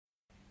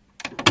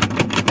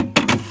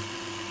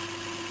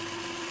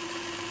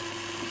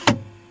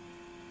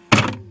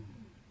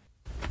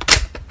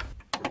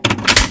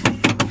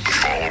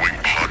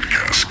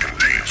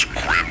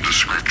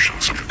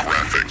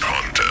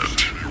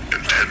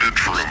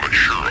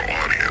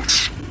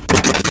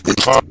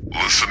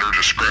Listener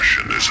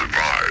discretion is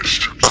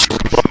advised.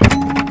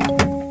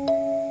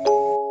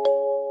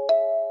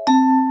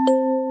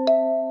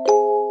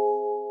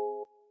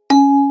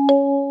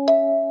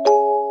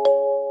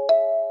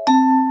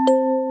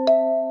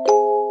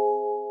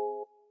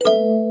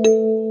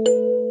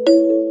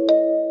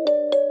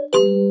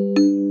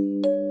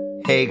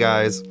 Hey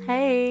guys,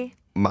 Hey,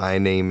 my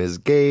name is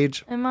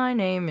Gage, and my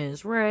name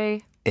is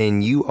Ray.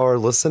 and you are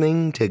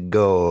listening to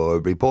Go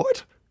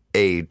Report,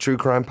 a true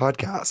crime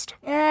podcast.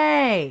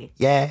 Yay!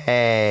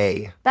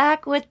 Yay!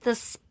 Back with the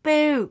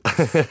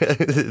spooks.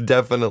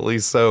 Definitely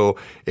so.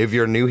 If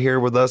you're new here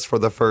with us for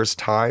the first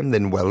time,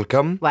 then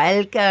welcome.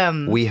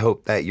 Welcome. We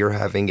hope that you're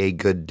having a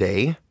good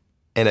day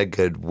and a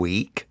good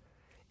week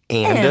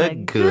and a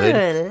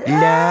good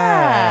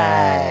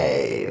life.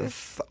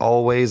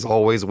 Always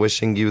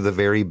wishing you the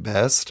very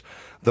best.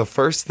 The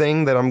first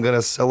thing that I'm going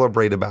to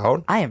celebrate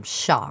about. I am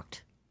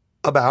shocked.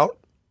 About?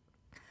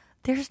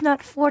 There's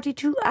not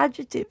 42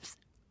 adjectives.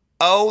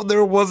 Oh,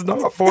 there was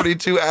not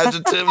 42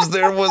 adjectives.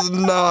 There was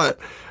not.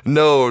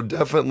 No,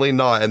 definitely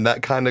not. And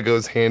that kind of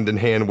goes hand in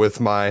hand with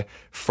my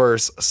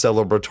first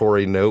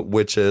celebratory note,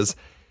 which is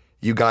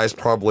you guys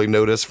probably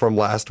noticed from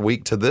last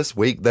week to this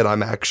week that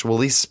I'm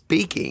actually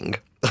speaking.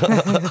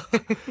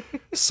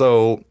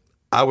 So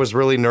I was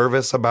really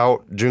nervous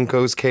about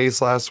Junko's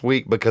case last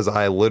week because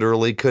I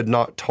literally could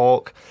not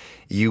talk.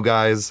 You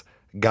guys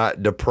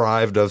got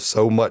deprived of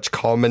so much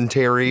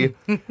commentary,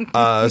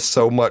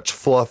 so much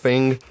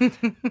fluffing.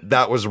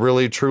 That was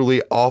really,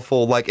 truly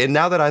awful. And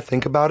now that I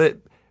think about it,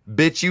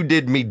 bitch, you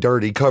did me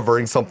dirty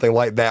covering something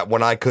like that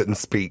when I couldn't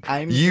speak.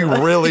 You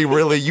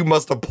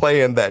must have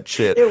planned that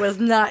shit. It was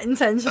not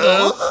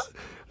intentional.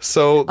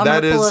 So I'm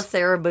that gonna pull a is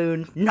Sarah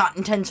Boone. Not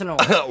intentional.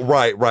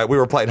 right. We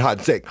were playing hide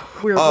and seek.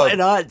 We were playing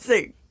hide and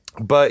seek.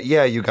 But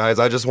yeah, you guys,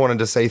 I just wanted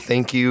to say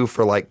thank you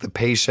for the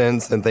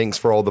patience and thanks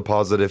for all the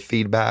positive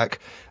feedback.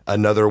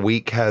 Another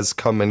week has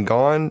come and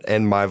gone,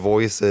 and my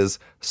voice is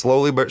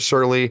slowly but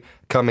surely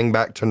coming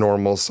back to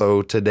normal.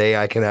 So today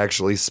I can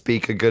actually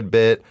speak a good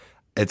bit.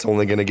 It's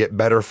only going to get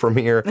better from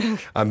here.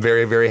 I'm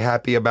very, very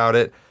happy about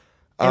it.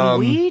 And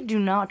we do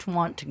not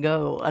want to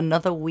go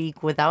another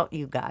week without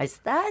you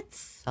guys. That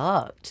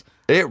sucked.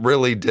 It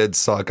really did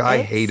suck.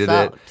 I hated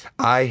it.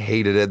 I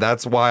hated it.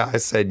 That's why I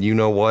said, you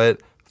know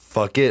what?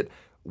 Fuck it.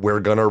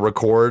 We're going to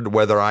record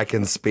whether I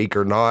can speak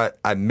or not.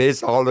 I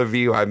miss all of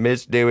you. I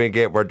miss doing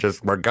it. We're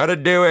going to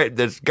do it.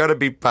 It's going to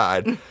be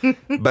fine.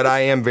 But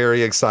I am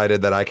very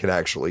excited that I can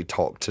actually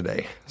talk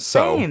today.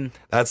 So Same.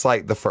 That's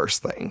the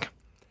first thing.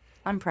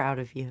 I'm proud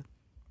of you.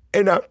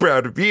 And I'm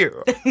proud of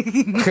you.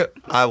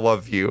 I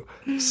love you.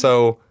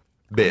 So,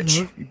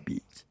 bitch.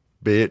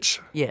 Bitch.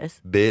 Yes.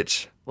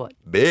 Bitch. What?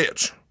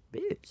 Bitch.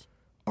 Bitch.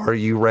 Are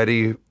you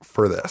ready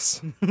for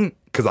this?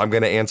 Because I'm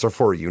going to answer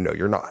for you. No,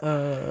 you're not.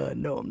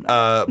 No, I'm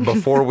not.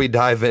 Before we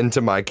dive into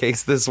my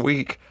case this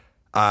week,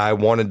 I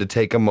wanted to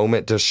take a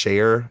moment to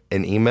share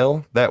an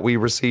email that we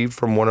received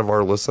from one of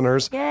our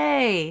listeners.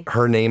 Yay.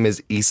 Her name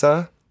is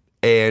Issa,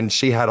 and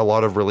she had a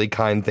lot of really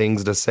kind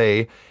things to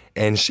say.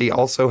 And she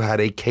also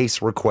had a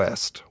case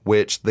request,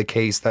 which the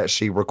case that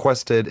she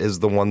requested is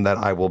the one that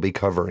I will be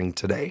covering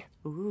today.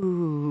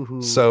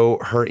 Ooh. So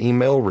her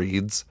email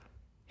reads,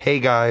 "Hey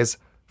guys,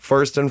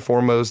 first and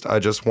foremost, I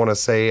just want to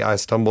say I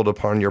stumbled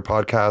upon your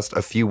podcast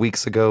a few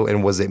weeks ago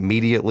and was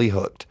immediately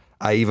hooked.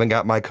 I even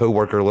got my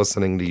coworker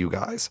listening to you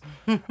guys.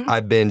 I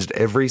binged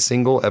every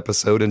single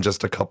episode in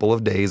just a couple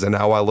of days, and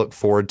now I look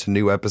forward to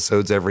new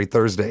episodes every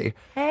Thursday.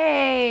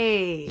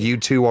 Hey. You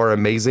two are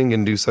amazing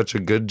and do such a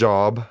good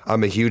job.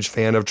 I'm a huge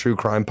fan of True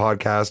Crime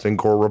Podcast, and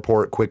Gore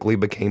Report quickly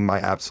became my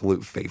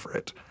absolute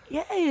favorite."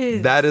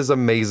 Yes. That is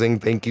amazing.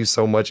 Thank you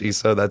so much,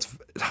 Issa. That's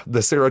the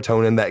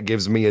serotonin that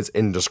gives me is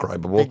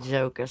indescribable. The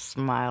Joker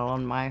smile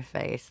on my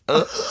face.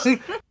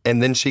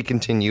 And then she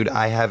continued,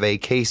 "I have a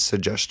case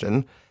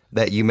suggestion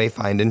that you may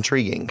find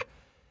intriguing.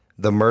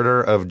 The murder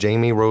of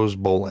Jamie Rose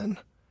Bolin.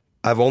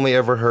 I've only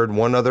ever heard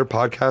one other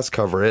podcast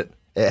cover it.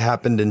 It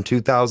happened in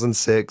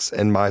 2006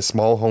 in my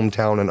small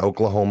hometown in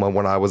Oklahoma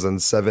when I was in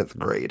 7th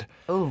grade.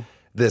 Oh.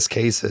 This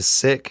case is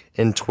sick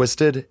and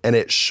twisted, and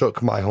it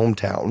shook my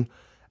hometown.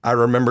 I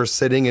remember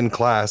sitting in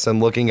class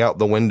and looking out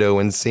the window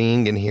and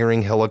seeing and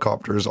hearing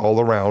helicopters all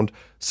around,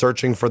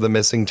 searching for the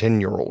missing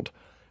 10-year-old.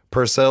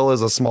 Purcell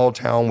is a small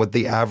town with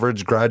the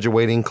average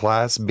graduating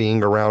class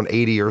being around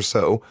 80 or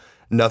so.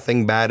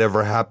 Nothing bad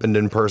ever happened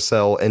in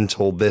Purcell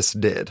until this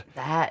did."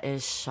 That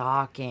is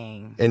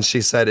shocking. And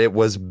she said it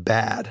was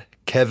bad.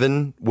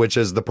 Kevin, which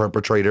is the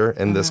perpetrator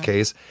in this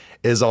case,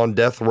 is on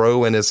death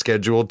row and is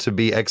scheduled to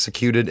be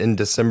executed in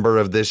December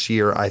of this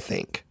year, I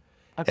think.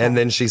 Okay. And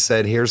then she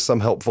said, "Here's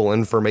some helpful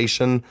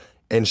information."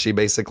 And she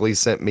basically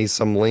sent me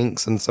some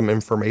links and some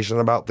information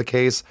about the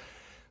case.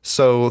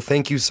 So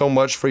thank you so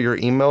much for your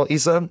email,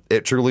 Issa.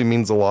 It truly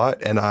means a lot.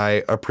 And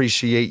I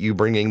appreciate you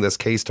bringing this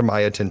case to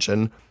my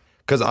attention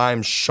because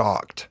I'm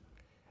shocked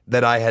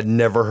that I had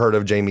never heard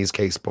of Jamie's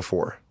case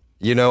before.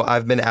 You know,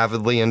 I've been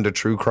avidly into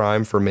true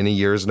crime for many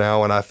years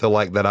now, and I feel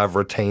like that I've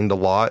retained a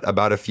lot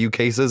about a few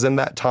cases in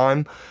that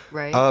time.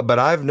 Right. But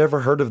I've never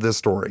heard of this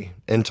story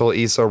until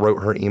Issa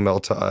wrote her email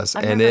to us.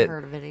 I've never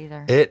heard of it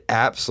either. It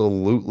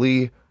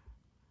absolutely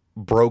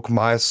broke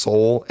my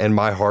soul and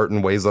my heart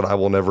in ways that I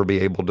will never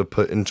be able to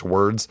put into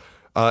words.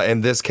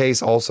 And this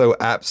case also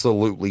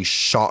absolutely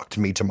shocked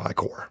me to my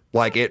core.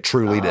 Like, it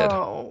truly did.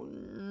 Oh,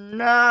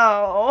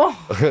 no.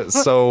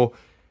 So,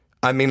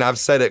 I mean, I've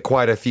said it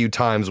quite a few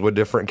times with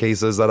different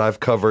cases that I've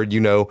covered.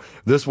 You know,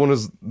 this one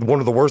is one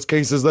of the worst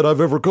cases that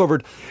I've ever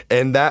covered.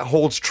 And that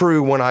holds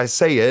true when I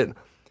say it.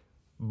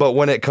 But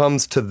when it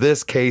comes to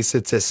this case,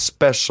 it's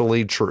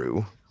especially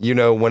true. You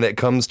know, when it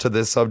comes to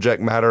this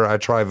subject matter, I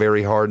try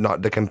very hard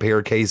not to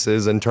compare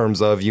cases in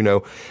terms of, you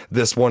know,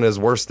 this one is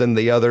worse than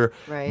the other,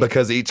 right,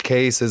 because each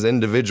case is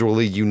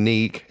individually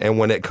unique. And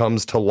when it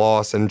comes to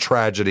loss and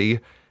tragedy,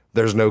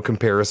 there's no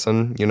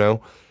comparison, you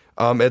know.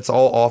 It's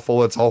all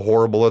awful, it's all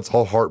horrible, it's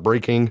all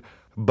heartbreaking.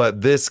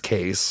 But this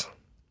case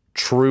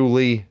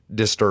truly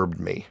disturbed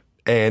me.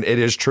 And it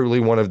is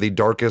truly one of the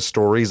darkest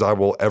stories I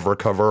will ever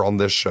cover on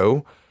this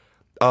show.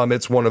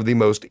 It's one of the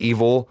most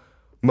evil,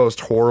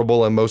 most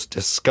horrible, and most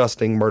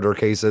disgusting murder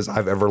cases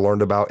I've ever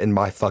learned about in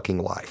my fucking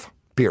life.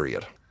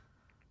 Period.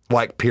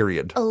 Like,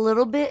 period. A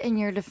little bit in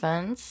your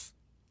defense,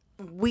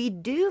 we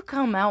do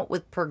come out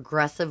with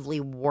progressively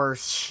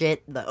worse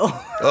shit, though.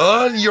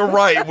 You're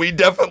right. We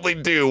definitely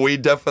do. We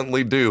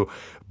definitely do.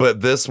 But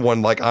this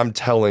one, like, I'm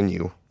telling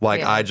you, like,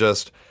 yeah. I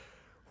just,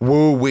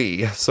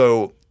 woo-wee.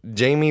 So,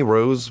 Jamie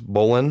Rose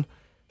Bolin,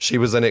 she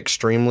was an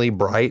extremely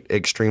bright,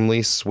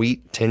 extremely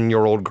sweet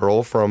 10-year-old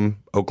girl from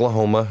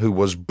Oklahoma who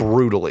was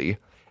brutally,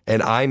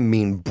 and I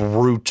mean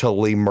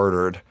brutally,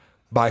 murdered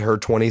by her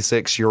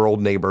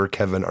 26-year-old neighbor,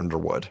 Kevin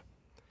Underwood.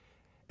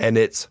 And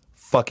it's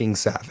fucking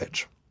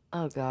savage.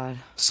 Oh, God.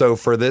 So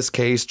for this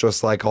case,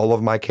 just like all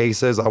of my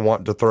cases, I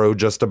want to throw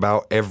just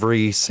about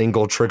every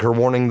single trigger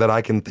warning that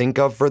I can think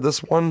of for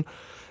this one.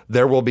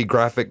 There will be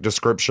graphic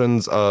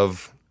descriptions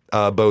of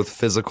both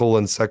physical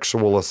and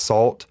sexual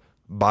assault,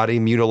 body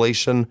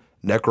mutilation,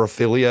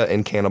 necrophilia,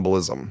 and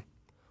cannibalism,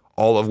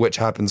 all of which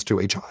happens to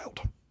a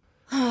child.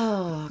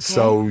 Oh, okay.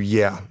 So,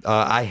 yeah,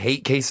 I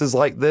hate cases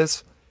like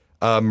this.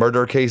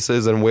 Murder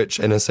cases in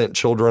which innocent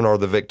children are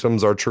the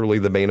victims are truly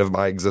the bane of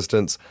my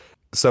existence.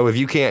 So if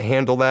you can't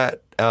handle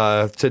that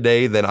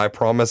today, then I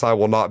promise I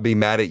will not be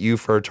mad at you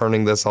for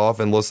turning this off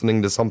and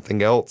listening to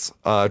something else,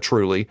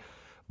 truly.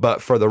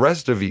 But for the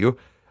rest of you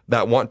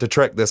that want to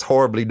trek this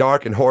horribly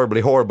dark and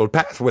horribly horrible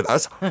path with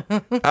us,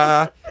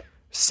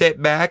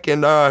 sit back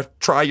and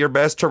try your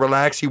best to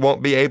relax. You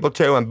won't be able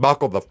to, and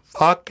buckle the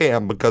fuck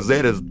in because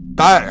it is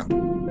bad.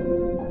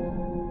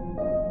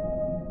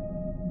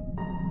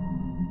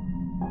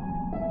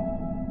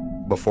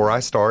 Before I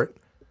start,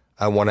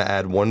 I want to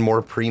add one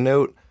more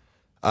pre-note.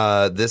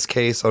 This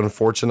case,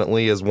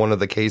 unfortunately, is one of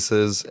the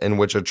cases in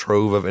which a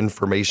trove of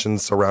information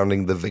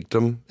surrounding the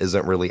victim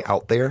isn't really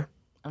out there.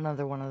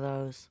 Another one of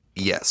those.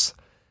 Yes.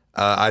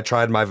 I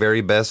tried my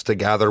very best to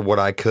gather what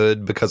I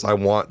could because I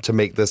want to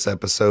make this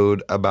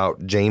episode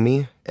about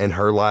Jamie and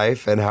her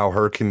life and how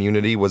her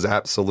community was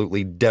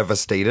absolutely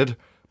devastated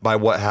by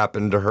what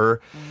happened to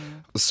her. Mm-hmm.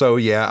 So,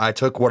 yeah, I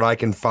took what I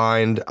can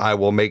find. I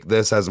will make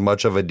this as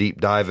much of a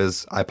deep dive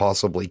as I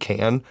possibly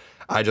can.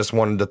 I just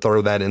wanted to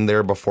throw that in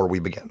there before we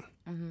begin.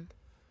 Mm-hmm.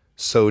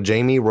 So,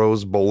 Jamie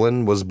Rose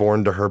Bolin was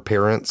born to her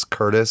parents,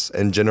 Curtis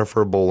and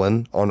Jennifer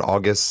Bolin, on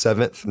August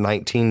 7th,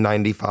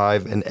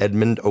 1995 in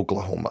Edmond,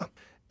 Oklahoma.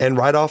 And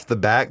right off the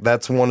bat,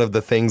 that's one of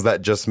the things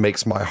that just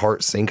makes my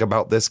heart sink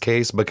about this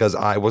case because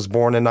I was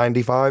born in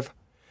 95.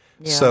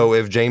 Yeah. So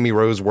if Jamie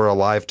Rose were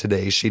alive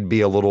today, she'd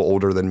be a little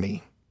older than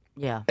me.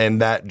 Yeah.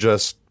 And that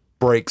just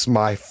breaks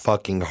my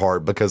fucking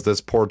heart because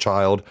this poor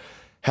child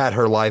had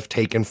her life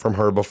taken from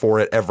her before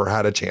it ever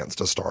had a chance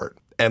to start.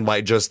 And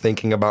like just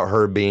thinking about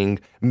her being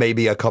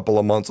maybe a couple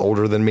of months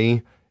older than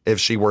me, if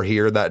she were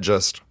here,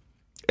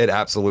 it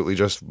absolutely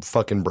just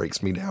fucking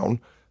breaks me down.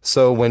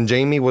 So when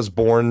Jamie was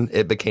born,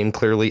 it became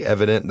clearly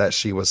evident that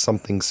she was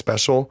something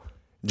special.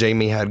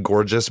 Jamie had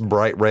gorgeous,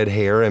 bright red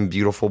hair and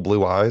beautiful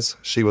blue eyes.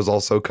 She was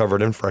also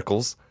covered in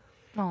freckles.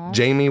 Aww.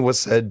 Jamie was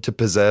said to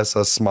possess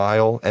a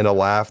smile and a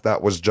laugh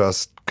that was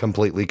just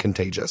completely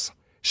contagious.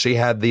 She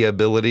had the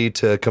ability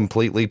to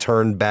completely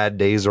turn bad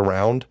days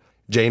around.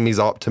 Jamie's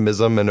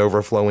optimism and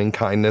overflowing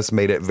kindness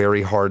made it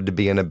very hard to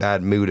be in a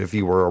bad mood if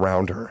you were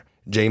around her.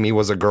 Jamie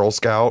was a Girl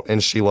Scout,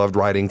 and she loved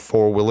riding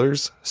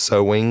four-wheelers,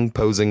 sewing,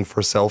 posing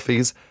for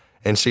selfies,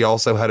 and she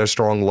also had a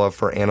strong love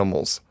for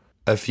animals.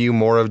 A few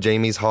more of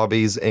Jamie's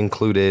hobbies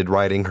included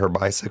riding her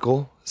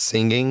bicycle,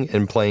 singing,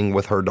 and playing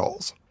with her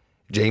dolls.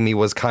 Jamie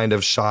was kind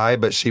of shy,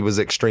 but she was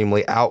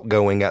extremely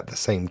outgoing at the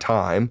same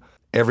time.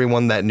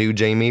 Everyone that knew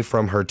Jamie,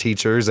 from her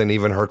teachers and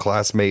even her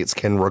classmates,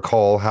 can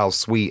recall how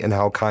sweet and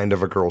how kind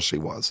of a girl she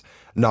was.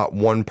 Not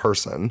one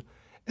person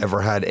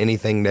ever had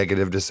anything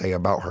negative to say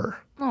about her.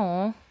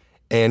 Aww.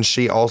 And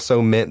she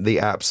also meant the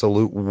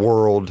absolute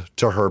world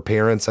to her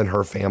parents and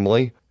her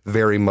family,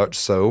 very much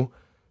so.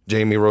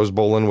 Jamie Rose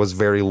Bolin was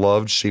very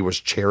loved, she was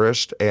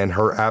cherished, and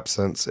her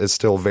absence is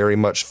still very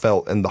much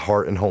felt in the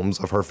heart and homes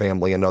of her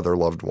family and other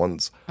loved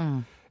ones.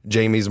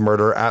 Jamie's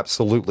murder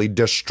absolutely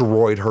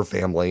destroyed her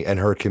family and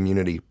her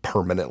community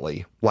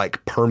permanently,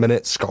 like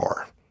permanent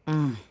scar.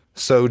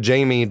 So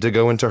Jamie, to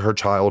go into her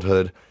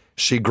childhood,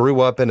 she grew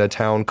up in a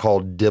town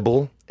called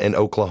Dibble in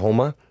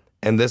Oklahoma,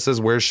 and this is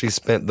where she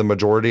spent the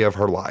majority of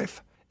her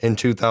life. In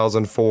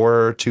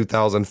 2004,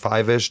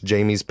 2005-ish,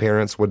 Jamie's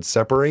parents would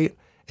separate,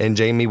 and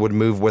Jamie would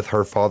move with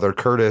her father,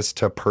 Curtis,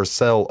 to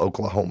Purcell,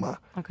 Oklahoma.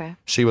 Okay.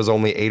 She was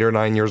only 8 or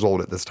 9 years old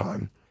at this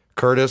time.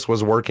 Curtis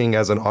was working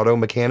as an auto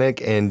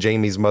mechanic, and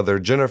Jamie's mother,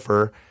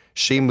 Jennifer,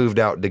 she moved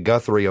out to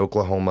Guthrie,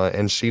 Oklahoma,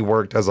 and she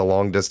worked as a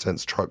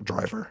long-distance truck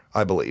driver,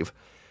 I believe.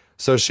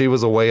 So she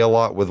was away a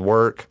lot with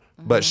work,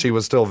 but she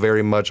was still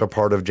very much a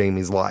part of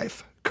Jamie's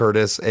life.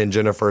 Curtis and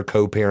Jennifer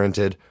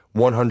co-parented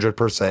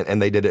 100%,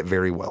 and they did it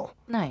very well.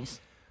 Nice.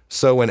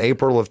 So in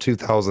April of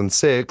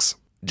 2006,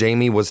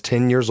 Jamie was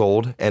 10 years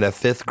old and a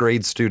 5th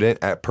grade student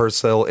at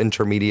Purcell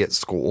Intermediate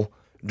School.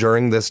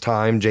 During this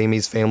time,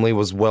 Jamie's family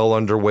was well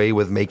underway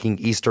with making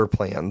Easter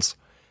plans.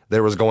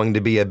 There was going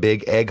to be a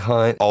big egg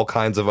hunt, all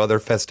kinds of other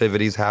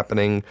festivities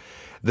happening.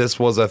 This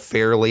was a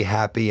fairly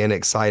happy and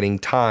exciting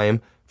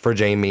time for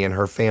Jamie and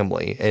her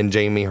family. And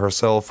Jamie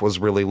herself was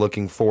really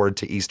looking forward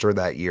to Easter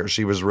that year.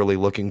 She was really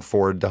looking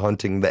forward to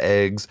hunting the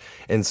eggs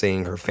and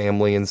seeing her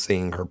family and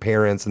seeing her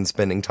parents and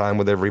spending time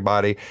with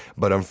everybody.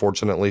 But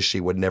unfortunately, she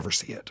would never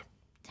see it.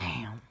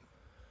 Damn.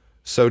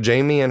 So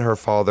Jamie and her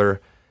father,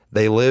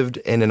 they lived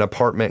in an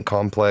apartment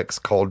complex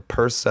called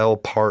Purcell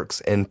Parks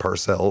in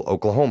Purcell,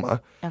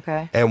 Oklahoma.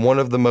 Okay. And one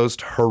of the most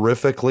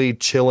horrifically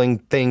chilling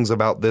things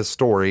about this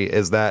story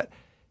is that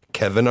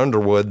Kevin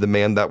Underwood, the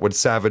man that would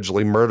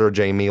savagely murder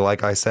Jamie,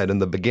 like I said in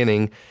the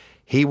beginning,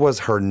 he was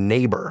her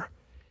neighbor.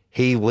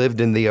 He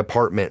lived in the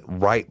apartment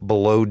right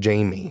below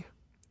Jamie.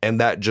 And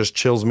that just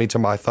chills me to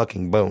my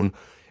fucking bone.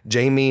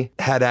 Jamie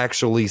had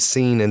actually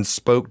seen and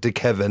spoke to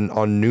Kevin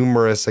on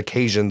numerous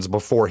occasions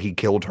before he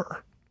killed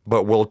her.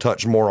 But we'll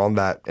touch more on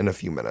that in a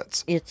few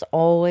minutes. It's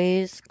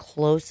always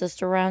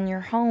closest around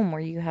your home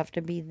where you have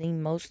to be the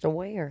most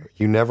aware.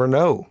 You never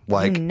know.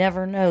 Like, you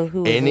never know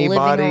who is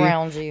anybody living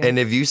around you. And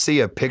if you see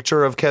a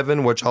picture of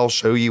Kevin, which I'll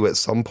show you at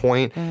some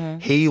point,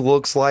 he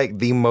looks like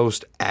the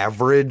most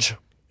average,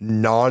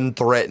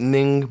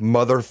 non-threatening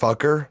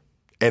motherfucker.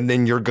 And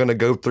then you're going to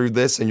go through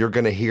this and you're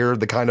going to hear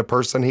the kind of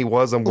person he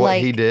was and what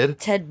like he did.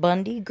 Ted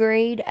Bundy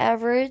grade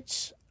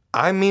average?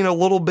 I mean, a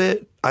little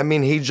bit. I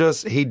mean,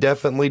 he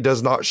definitely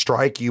does not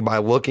strike you by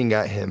looking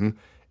at him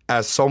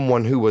as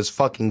someone who was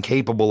fucking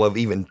capable of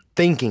even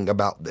thinking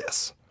about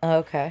this.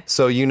 Okay.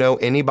 So, you know,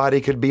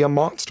 anybody could be a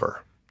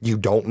monster. You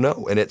don't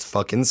know, and it's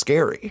fucking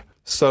scary.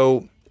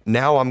 So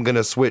now I'm going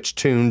to switch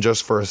tune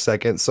just for a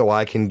second so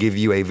I can give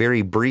you a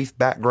very brief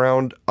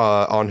background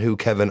on who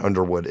Kevin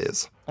Underwood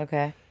is.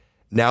 Okay.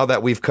 Now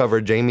that we've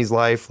covered Jamie's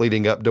life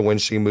leading up to when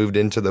she moved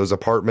into those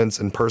apartments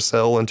in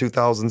Purcell in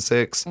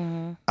 2006,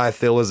 I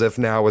feel as if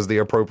now is the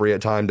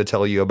appropriate time to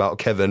tell you about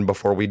Kevin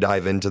before we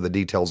dive into the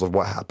details of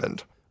what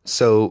happened.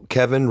 So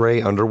Kevin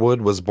Ray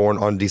Underwood was born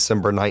on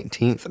December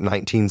 19th,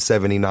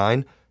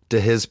 1979, to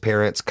his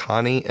parents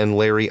Connie and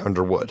Larry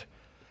Underwood.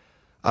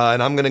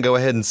 And I'm going to go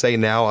ahead and say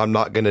now I'm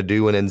not going to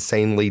do an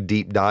insanely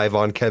deep dive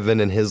on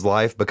Kevin and his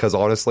life because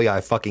honestly, I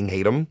fucking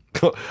hate him.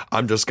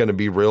 I'm just going to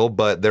be real,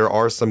 but there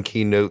are some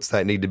key notes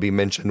that need to be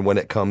mentioned when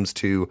it comes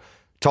to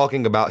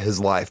talking about his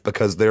life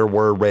because there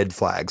were red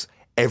flags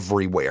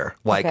everywhere,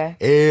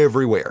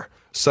 everywhere.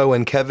 So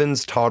in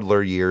Kevin's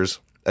toddler years,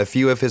 a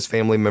few of his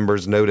family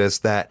members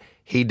noticed that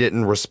he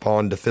didn't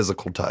respond to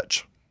physical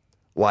touch,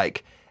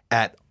 like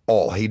at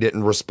all. He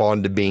didn't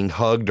respond to being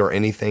hugged or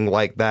anything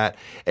like that.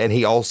 And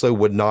he also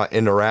would not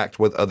interact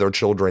with other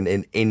children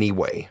in any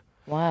way.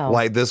 Wow.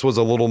 Like this was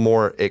a little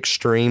more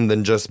extreme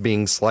than just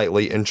being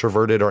slightly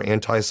introverted or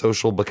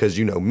antisocial because,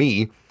 you know,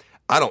 me,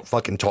 I don't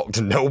fucking talk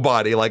to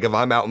nobody. Like if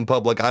I'm out in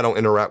public, I don't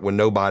interact with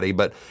nobody.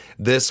 But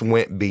this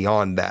went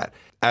beyond that.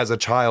 As a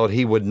child,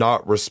 he would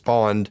not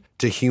respond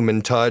to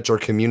human touch or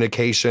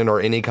communication or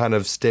any kind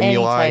of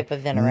stimuli. Any type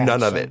of interaction.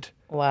 None of it.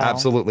 Wow.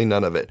 Absolutely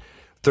none of it.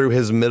 Through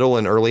his middle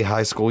and early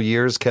high school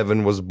years,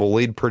 Kevin was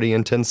bullied pretty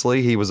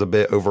intensely. He was a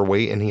bit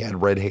overweight and he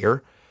had red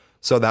hair.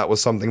 So that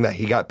was something that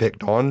he got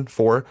picked on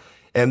for.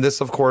 And this,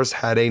 of course,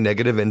 had a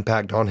negative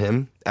impact on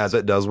him, as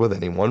it does with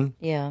anyone.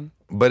 Yeah.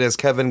 But as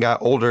Kevin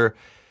got older,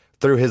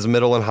 through his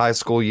middle and high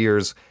school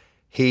years,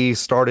 he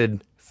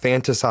started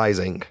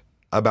fantasizing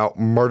about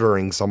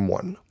murdering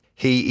someone.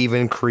 He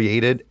even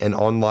created an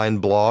online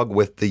blog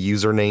with the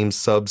username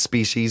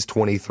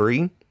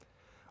Subspecies23,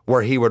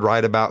 where he would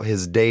write about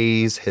his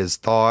days, his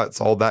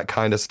thoughts, all that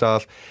kind of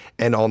stuff.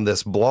 And on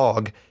this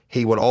blog,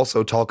 he would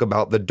also talk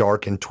about the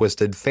dark and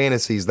twisted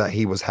fantasies that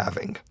he was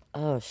having.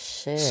 Oh,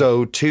 shit.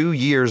 So 2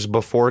 years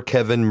before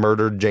Kevin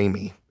murdered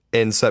Jamie,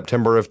 in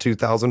September of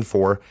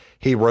 2004,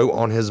 he wrote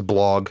on his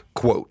blog,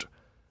 quote,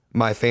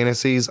 "My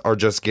fantasies are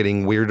just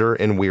getting weirder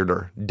and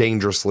weirder,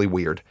 dangerously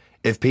weird.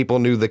 If people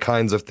knew the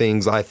kinds of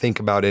things I think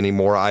about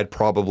anymore, I'd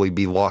probably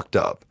be locked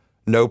up.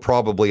 No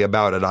probably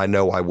about it. I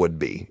know I would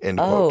be, end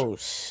quote. Oh,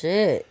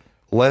 shit.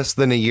 Less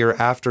than a year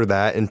after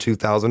that, in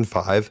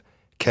 2005,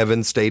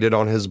 Kevin stated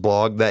on his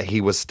blog that he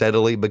was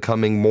steadily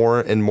becoming more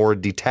and more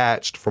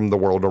detached from the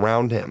world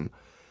around him.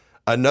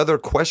 Another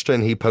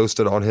question he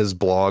posted on his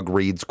blog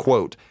reads,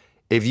 quote,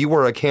 "If you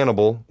were a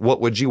cannibal, what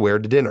would you wear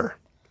to dinner?"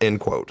 End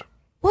quote.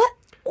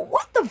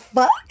 What the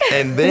fuck?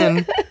 And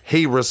then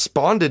he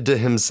responded to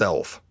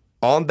himself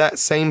on that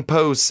same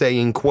post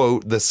saying,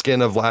 quote, "the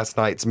skin of last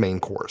night's main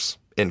course,"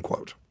 end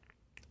quote.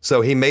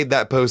 So he made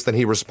that post and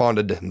he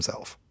responded to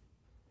himself.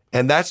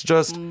 And that's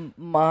just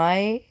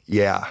my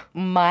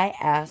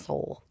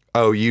asshole.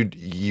 Oh, you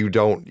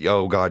don't.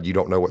 Oh God, you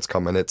don't know what's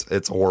coming.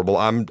 It's horrible.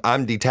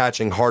 I'm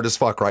detaching hard as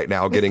fuck right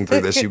now, getting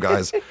through this, you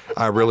guys.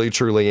 I really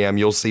truly am.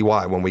 You'll see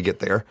why when we get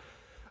there.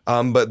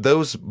 But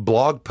those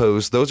blog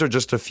posts, those are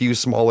just a few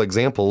small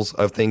examples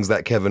of things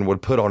that Kevin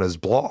would put on his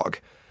blog.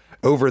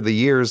 Over the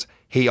years,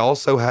 he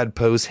also had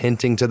posts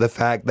hinting to the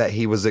fact that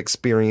he was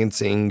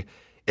experiencing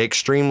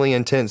extremely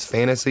intense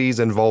fantasies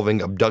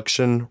involving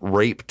abduction,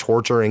 rape,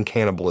 torture, and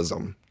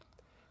cannibalism.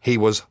 He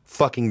was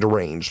fucking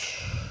deranged.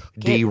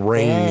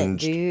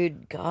 Deranged.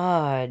 Dude,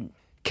 God.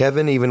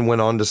 Kevin even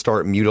went on to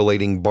start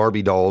mutilating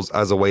Barbie dolls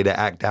as a way to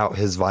act out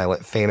his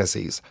violent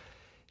fantasies.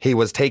 He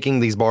was taking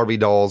these Barbie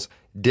dolls,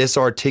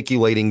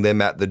 disarticulating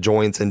them at the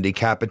joints and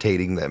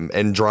decapitating them,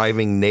 and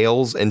driving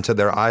nails into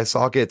their eye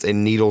sockets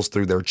and needles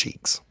through their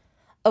cheeks.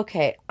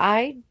 Okay,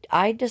 I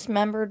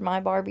dismembered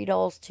my Barbie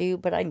dolls too,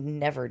 but I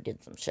never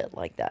did some shit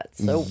like that.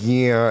 So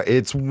yeah,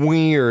 it's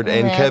weird.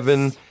 And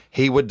Kevin,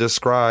 he would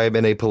describe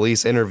in a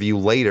police interview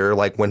later,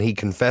 like when he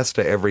confessed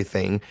to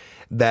everything,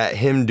 that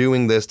him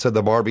doing this to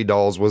the Barbie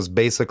dolls was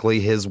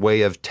basically his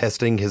way of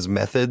testing his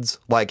methods.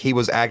 Like he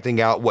was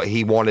acting out what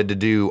he wanted to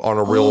do on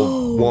a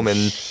real woman.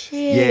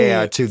 Shit.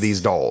 Yeah, to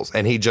these dolls.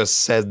 And he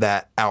just said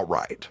that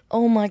outright.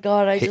 Oh my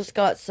God, I just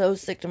got so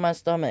sick to my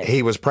stomach.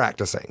 He was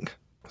practicing.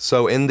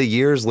 So in the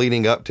years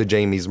leading up to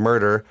Jamie's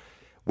murder,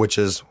 which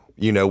is,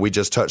 we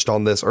just touched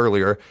on this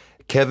earlier,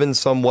 Kevin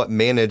somewhat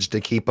managed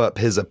to keep up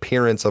his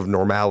appearance of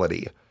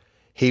normality.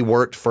 He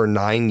worked for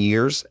 9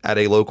 years at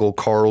a local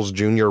Carl's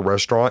Jr.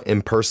 restaurant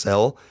in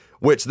Purcell,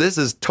 which this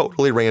is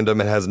totally random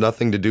and has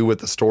nothing to do with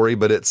the story,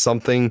 but it's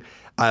something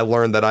I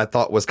learned that I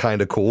thought was kind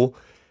of cool.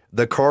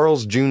 The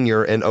Carl's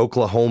Jr. in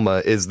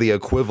Oklahoma is the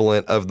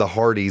equivalent of the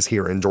Hardee's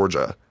here in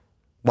Georgia.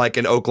 Like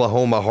in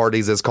Oklahoma,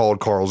 Hardee's is called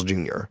Carl's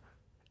Jr.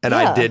 And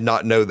I did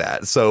not know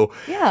that. So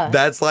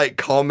that's like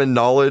common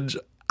knowledge,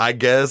 I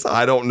guess.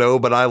 I don't know,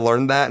 but I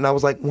learned that. And I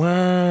was like,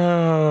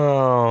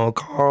 wow,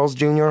 Carl's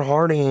Jr.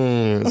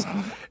 Hardee's.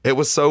 It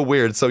was so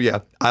weird. So yeah,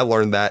 I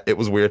learned that. It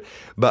was weird.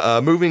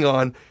 But moving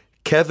on,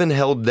 Kevin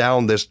held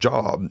down this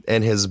job.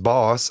 And his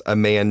boss, a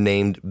man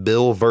named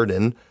Bill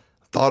Verdon,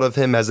 thought of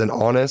him as an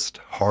honest,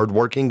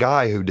 hardworking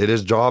guy who did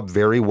his job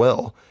very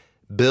well.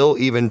 Bill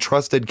even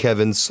trusted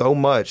Kevin so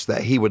much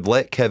that he would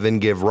let Kevin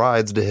give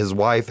rides to his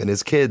wife and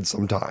his kids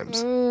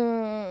sometimes.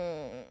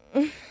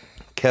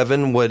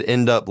 Kevin would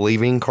end up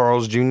leaving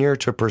Carl's Jr.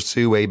 to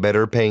pursue a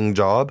better paying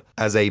job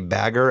as a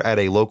bagger at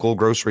a local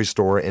grocery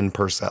store in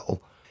Purcell.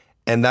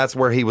 And that's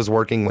where he was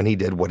working when he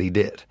did what he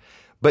did.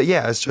 But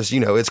yeah, it's just,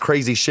 it's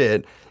crazy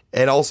shit.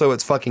 And also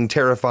it's fucking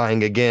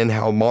terrifying again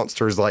how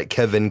monsters like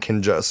Kevin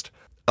can just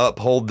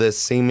uphold this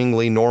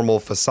seemingly normal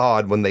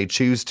facade when they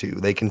choose to.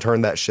 They can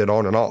turn that shit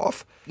on and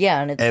off.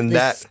 Yeah, and it's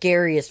the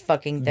scariest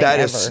fucking thing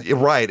ever. Is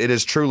right. It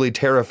is truly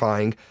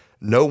terrifying.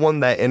 No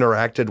one that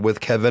interacted with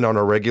Kevin on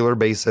a regular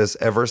basis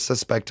ever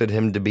suspected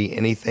him to be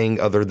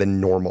anything other than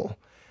normal.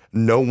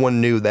 No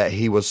one knew that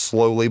he was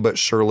slowly but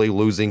surely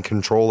losing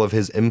control of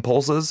his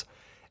impulses,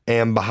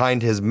 and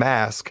behind his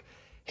mask,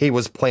 he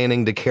was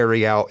planning to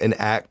carry out an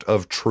act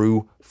of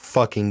true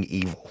fucking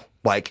evil.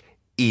 Like,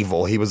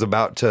 evil. He was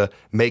about to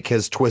make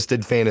his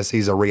twisted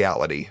fantasies a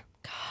reality.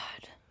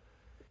 God.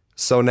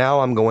 So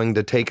now I'm going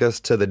to take us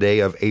to the day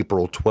of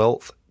April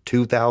 12th,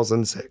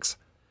 2006.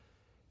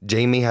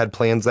 Jamie had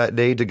plans that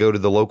day to go to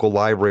the local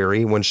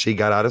library when she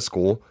got out of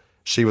school.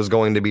 She was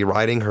going to be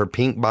riding her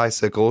pink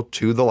bicycle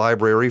to the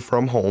library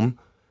from home,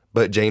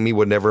 but Jamie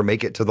would never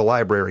make it to the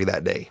library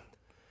that day.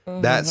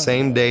 That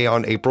same day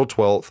on April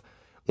 12th,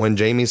 when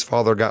Jamie's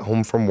father got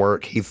home from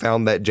work, he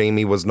found that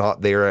Jamie was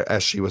not there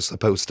as she was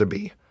supposed to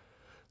be.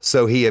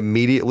 So he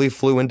immediately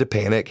flew into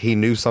panic. He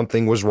knew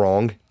something was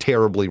wrong,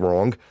 terribly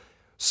wrong.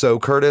 So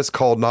Curtis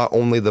called not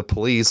only the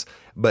police,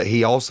 but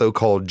he also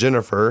called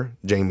Jennifer,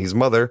 Jamie's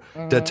mother,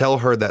 to tell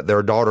her that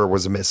their daughter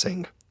was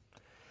missing.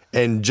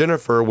 And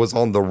Jennifer was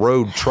on the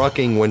road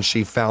trucking when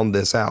she found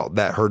this out,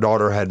 that her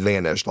daughter had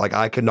vanished. Like,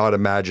 I could not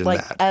imagine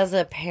that. As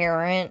a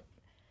parent,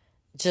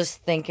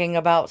 just thinking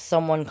about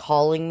someone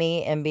calling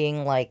me and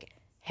being like,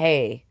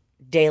 hey,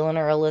 Dalen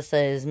or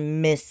Alyssa is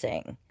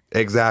missing.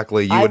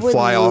 Exactly. You would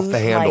fly off the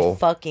handle. My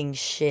fucking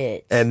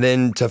shit. And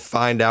then to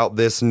find out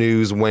this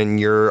news when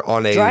you're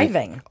on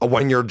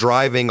when you're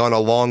driving on a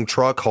long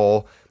truck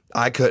haul,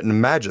 I couldn't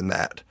imagine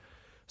that.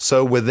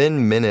 So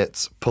within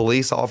minutes,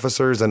 police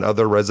officers and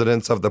other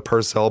residents of the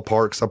Purcell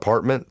Park's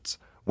apartments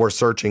were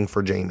searching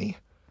for Jamie.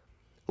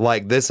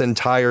 Like, this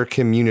entire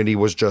community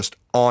was just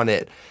on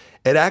it.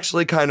 It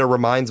actually kind of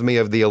reminds me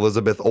of the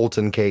Elizabeth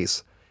Olten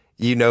case.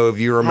 You know, if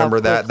you remember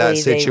that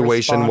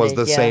situation was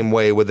the same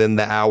way. Within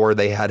the hour,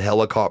 they had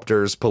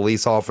helicopters,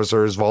 police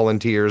officers,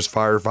 volunteers,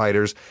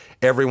 firefighters.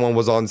 Everyone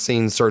was on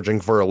scene searching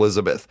for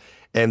Elizabeth.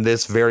 And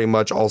this very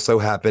much also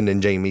happened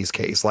in Jamie's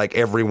case. Like,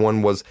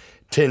 everyone was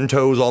 10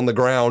 toes on the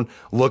ground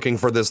looking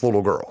for this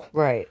little girl.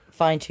 Right.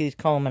 Fine-tooth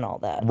comb and all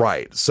that.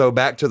 Right. So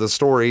back to the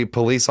story,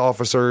 police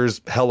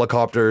officers,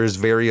 helicopters,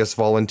 various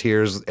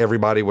volunteers,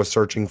 everybody was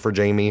searching for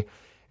Jamie.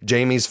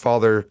 Jamie's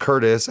father,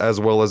 Curtis, as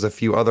well as a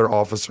few other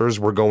officers,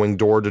 were going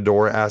door to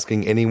door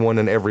asking anyone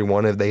and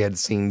everyone if they had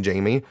seen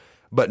Jamie,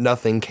 but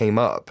nothing came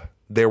up.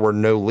 There were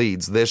no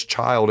leads. This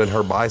child and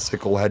her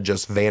bicycle had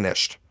just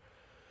vanished.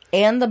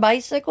 And the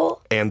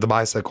bicycle? And the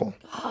bicycle.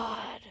 God.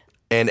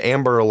 An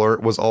Amber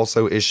Alert was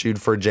also issued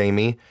for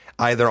Jamie,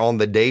 either on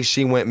the day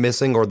she went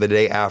missing or the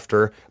day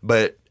after,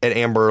 but an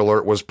Amber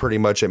Alert was pretty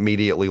much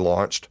immediately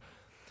launched.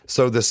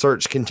 So the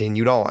search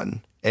continued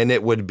on, and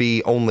it would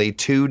be only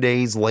 2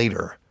 days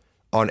later,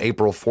 on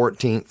April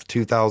 14th,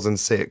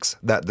 2006,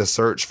 that the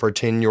search for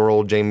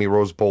 10-year-old Jamie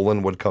Rose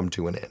Bolin would come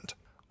to an end.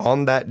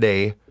 On that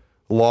day,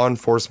 law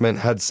enforcement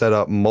had set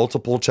up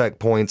multiple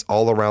checkpoints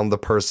all around the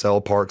Purcell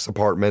Parks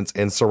apartments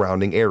and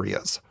surrounding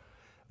areas.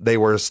 They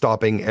were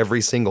stopping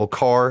every single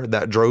car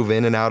that drove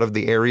in and out of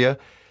the area,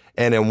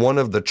 and in one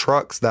of the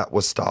trucks that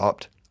was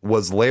stopped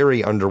was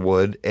Larry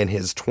Underwood and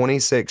his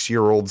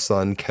 26-year-old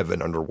son,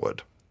 Kevin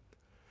Underwood.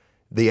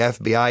 The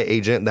FBI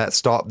agent that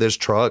stopped this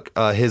truck,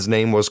 his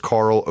name was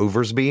Carl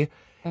Oversby,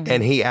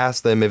 and he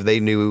asked them if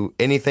they knew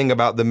anything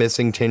about the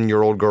missing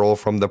 10-year-old girl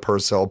from the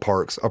Purcell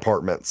Parks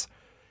apartments.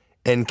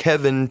 And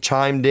Kevin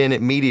chimed in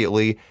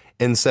immediately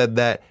and said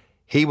that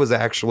he was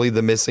actually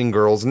the missing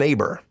girl's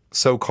neighbor.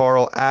 So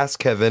Carl asked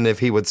Kevin if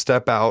he would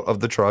step out of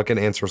the truck and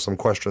answer some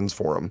questions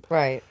for him.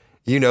 Right.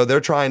 You know, they're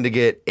trying to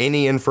get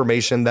any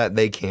information that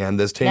they can.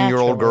 This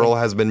 10-year-old girl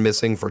has been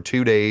missing for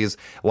 2 days.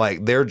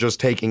 Like, they're just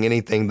taking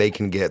anything they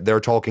can get. They're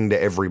talking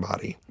to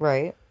everybody.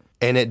 Right.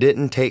 And it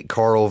didn't take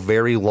Carl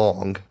very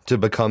long to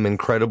become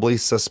incredibly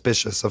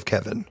suspicious of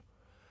Kevin.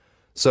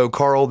 So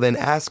Carl then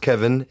asked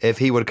Kevin if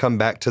he would come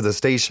back to the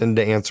station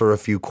to answer a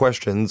few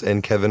questions,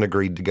 and Kevin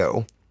agreed to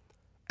go.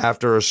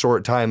 After a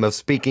short time of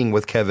speaking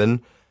with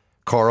Kevin,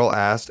 Carl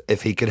asked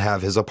if he could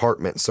have his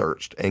apartment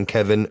searched, and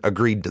Kevin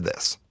agreed to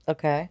this.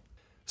 Okay.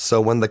 So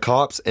when the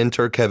cops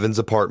enter Kevin's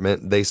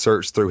apartment, they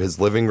search through his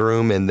living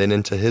room and then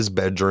into his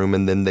bedroom,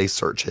 and then they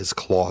search his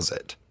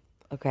closet.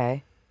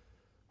 Okay.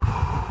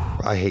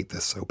 I hate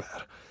this so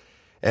bad.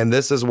 And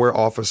this is where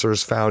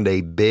officers found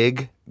a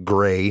big,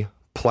 gray,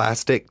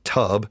 plastic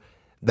tub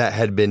that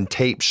had been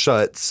taped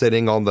shut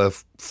sitting on the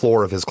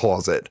floor of his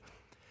closet.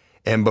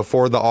 And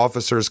before the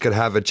officers could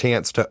have a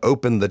chance to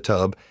open the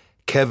tub,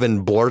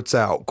 Kevin blurts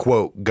out,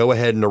 quote, "Go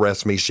ahead and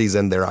arrest me. She's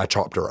in there. I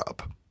chopped her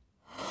up."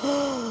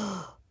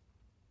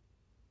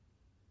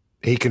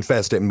 He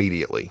confessed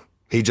immediately.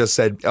 He just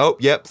said, "Oh,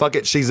 yep, fuck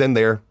it, she's in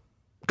there.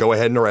 Go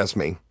ahead and arrest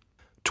me."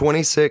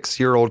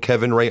 26-year-old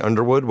Kevin Ray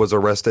Underwood was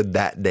arrested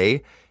that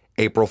day,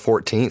 April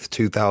 14th,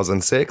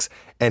 2006,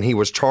 and he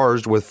was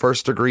charged with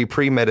first-degree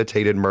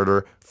premeditated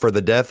murder for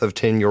the death of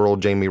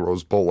 10-year-old Jamie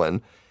Rose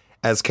Bolin.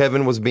 As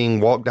Kevin was being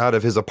walked out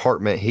of his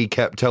apartment, he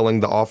kept telling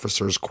the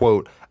officers,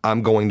 quote,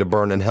 "I'm going to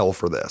burn in hell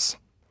for this."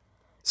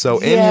 So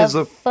in his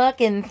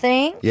fucking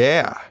thing?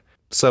 Yeah.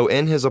 So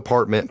in his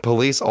apartment,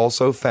 police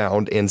also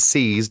found and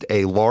seized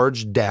a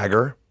large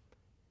dagger,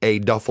 a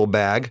duffel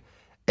bag,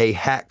 a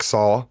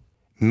hacksaw,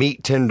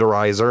 meat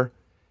tenderizer,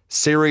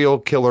 serial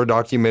killer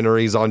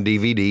documentaries on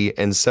DVD,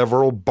 and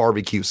several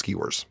barbecue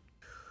skewers.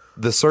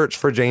 The search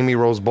for Jamie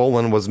Rose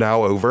Bolin was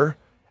now over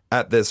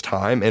at this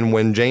time, and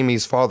when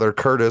Jamie's father,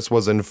 Curtis,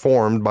 was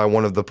informed by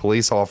one of the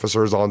police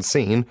officers on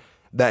scene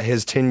that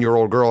his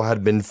 10-year-old girl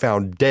had been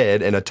found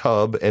dead in a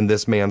tub in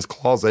this man's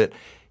closet,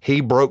 he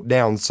broke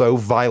down so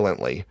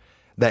violently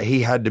that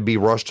he had to be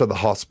rushed to the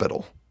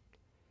hospital.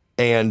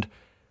 And,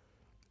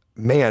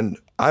 man,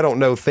 I don't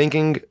know,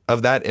 thinking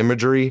of that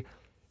imagery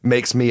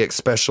makes me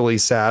especially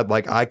sad.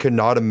 Like, I could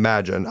not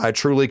imagine, I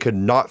truly could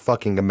not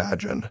fucking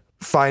imagine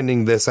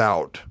finding this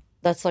out.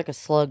 That's like a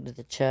slug to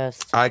the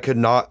chest. I could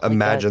not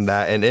imagine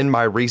that. And in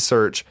my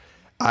research,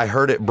 I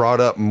heard it brought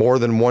up more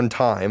than one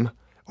time,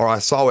 or I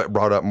saw it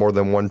brought up more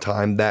than one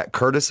time, that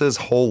Curtis's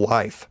whole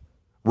life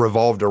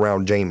revolved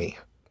around Jamie.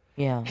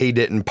 Yeah. He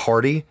didn't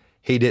party.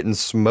 He didn't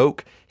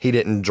smoke. He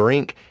didn't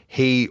drink.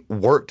 He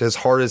worked as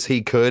hard as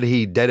he could.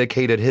 He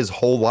dedicated his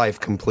whole life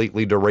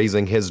completely to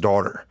raising his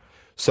daughter.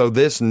 So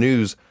this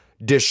news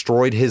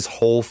destroyed his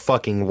whole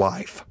fucking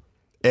life.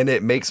 And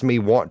it makes me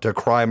want to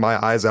cry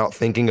my eyes out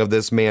thinking of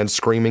this man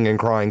screaming and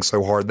crying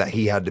so hard that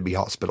he had to be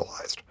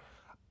hospitalized.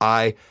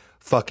 I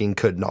fucking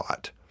could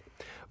not.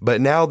 But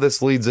now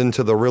this leads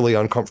into the really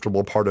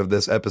uncomfortable part of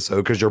this episode,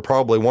 because you're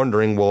probably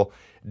wondering, well,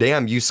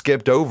 damn, you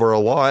skipped over a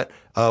lot.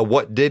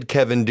 What did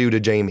Kevin do to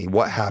Jamie?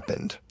 What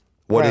happened?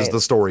 What is the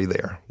story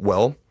there?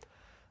 Well,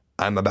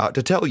 I'm about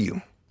to tell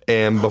you.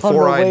 And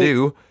before I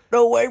do,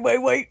 No,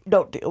 wait.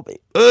 Don't tell me.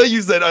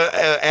 You said,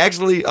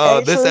 actually,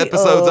 this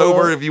episode's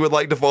over. If you would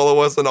like to follow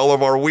us in all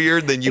of our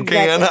weird, then you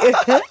can.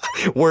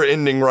 We're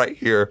ending right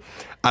here.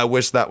 I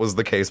wish that was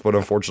the case, but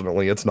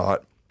unfortunately it's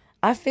not.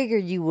 I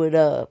figured you would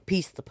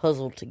piece the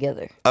puzzle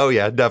together. Oh,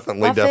 yeah,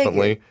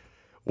 definitely.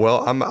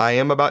 Well, I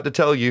am about to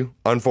tell you,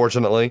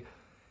 unfortunately.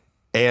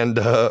 And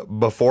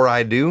before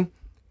I do,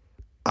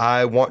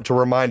 I want to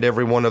remind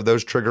everyone of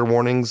those trigger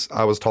warnings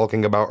I was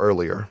talking about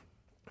earlier.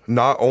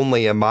 Not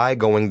only am I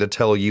going to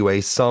tell you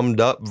a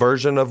summed up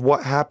version of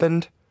what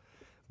happened,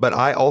 but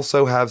I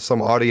also have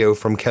some audio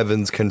from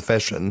Kevin's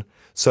confession.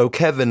 So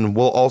Kevin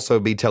will also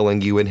be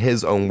telling you in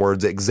his own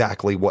words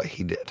exactly what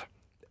he did.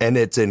 And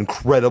it's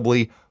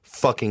incredibly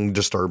fucking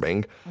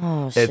disturbing.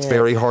 Oh, shit. It's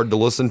very hard to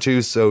listen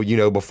to. So,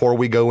 before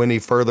we go any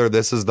further,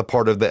 this is the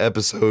part of the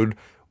episode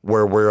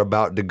where we're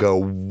about to go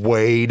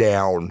way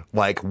down,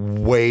 like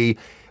way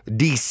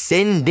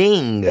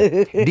descending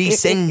into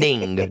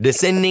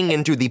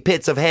the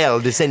pits of hell,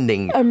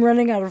 descending. I'm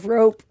running out of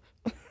rope.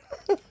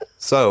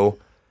 So,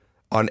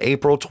 on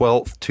April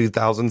 12th,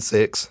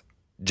 2006,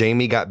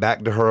 Jamie got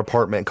back to her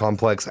apartment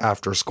complex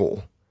after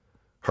school.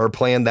 Her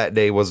plan that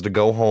day was to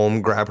go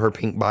home, grab her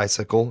pink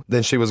bicycle,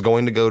 then she was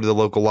going to go to the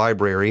local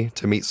library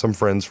to meet some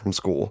friends from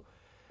school.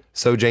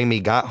 So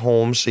Jamie got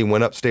home, she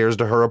went upstairs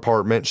to her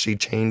apartment, she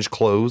changed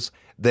clothes,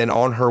 then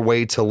on her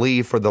way to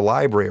leave for the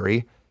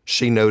library,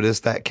 she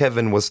noticed that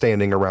Kevin was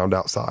standing around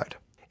outside.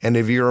 And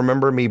if you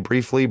remember me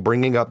briefly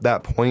bringing up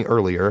that point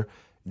earlier,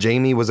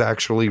 Jamie was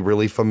actually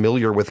really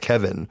familiar with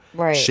Kevin.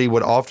 Right. She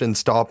would often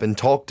stop and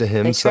talk to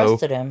him. They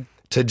trusted him.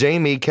 To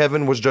Jamie,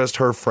 Kevin was just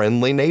her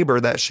friendly neighbor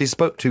that she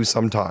spoke to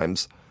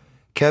sometimes.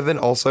 Kevin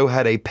also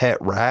had a pet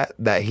rat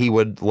that he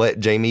would let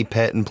Jamie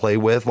pet and play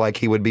with, like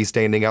he would be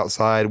standing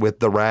outside with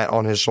the rat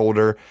on his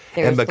shoulder.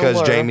 And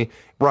because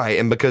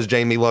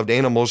Jamie loved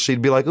animals,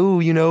 she'd be like,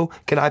 ooh,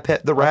 can I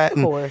pet the rat?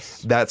 Of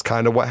course. And that's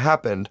kind of what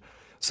happened.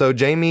 So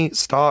Jamie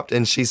stopped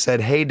and she said,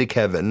 hey to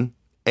Kevin,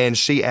 and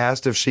she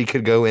asked if she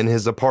could go in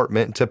his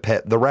apartment to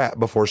pet the rat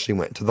before she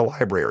went to the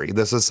library.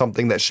 This is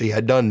something that she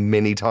had done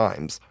many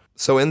times.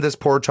 So in this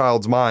poor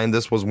child's mind,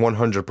 this was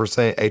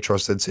 100% a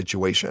trusted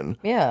situation.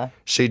 Yeah.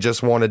 She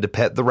just wanted to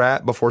pet the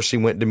rat before she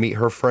went to meet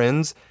her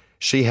friends.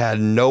 She had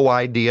no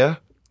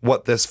idea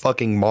what this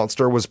fucking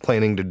monster was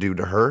planning to do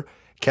to her.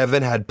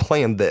 Kevin had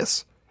planned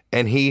this,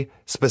 and he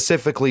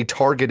specifically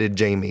targeted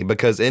Jamie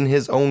because in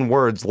his own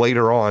words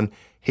later on,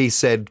 he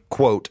said,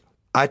 quote,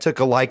 I took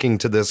a liking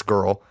to this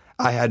girl.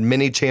 I had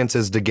many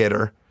chances to get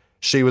her.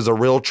 She was a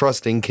real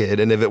trusting kid,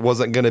 and if it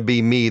wasn't going to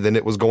be me, then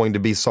it was going to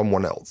be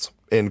someone else,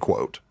 end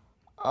quote.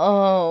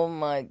 Oh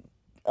my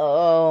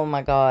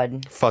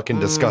God. Fucking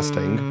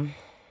disgusting.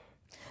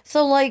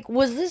 So,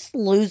 was this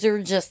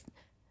loser just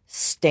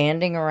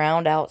standing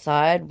around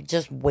outside,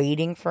 just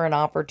waiting for an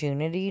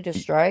opportunity to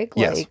strike?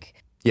 Yes.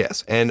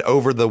 Yes. And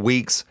over the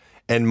weeks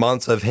and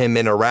months of him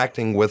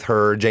interacting with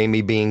her,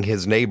 Jamie being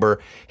his neighbor,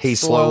 he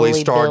slowly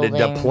started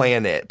to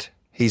plan it.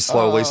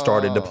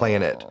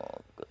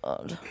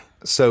 God.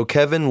 So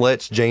Kevin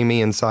lets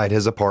Jamie inside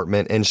his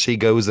apartment, and she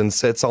goes and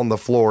sits on the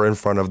floor in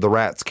front of the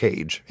rat's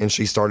cage, and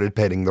she started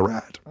petting the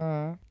rat.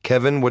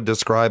 Kevin would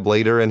describe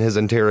later in his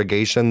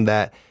interrogation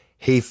that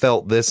he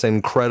felt this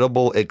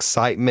incredible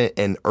excitement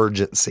and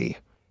urgency.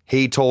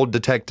 He told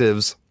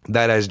detectives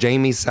that as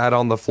Jamie sat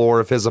on the floor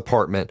of his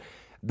apartment,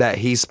 that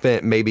he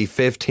spent maybe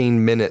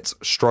 15 minutes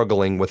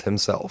struggling with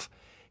himself.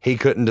 He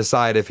couldn't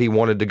decide if he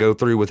wanted to go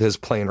through with his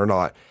plan or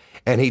not.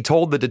 And he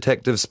told the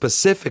detectives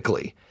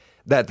specifically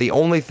that the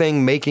only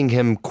thing making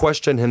him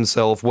question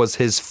himself was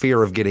his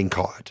fear of getting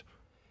caught.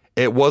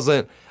 It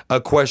wasn't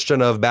a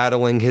question of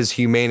battling his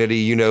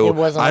humanity,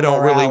 I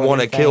don't really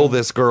want to kill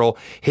this girl.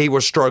 He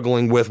was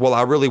struggling with, well,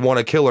 I really want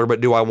to kill her,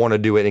 but do I want to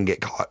do it and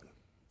get caught?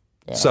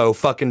 Yeah. So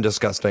fucking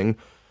disgusting.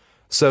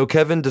 So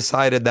Kevin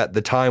decided that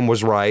the time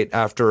was right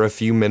after a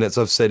few minutes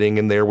of sitting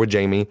in there with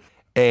Jamie,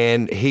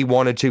 and he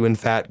wanted to, in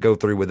fact, go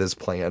through with his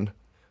plan.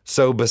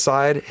 So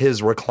beside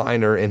his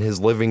recliner in his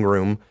living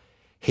room,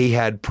 he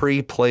had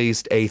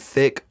pre-placed a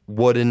thick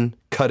wooden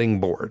cutting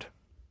board,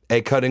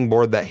 a cutting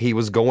board that he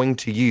was going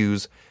to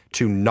use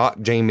to knock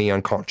Jamie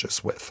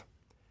unconscious with.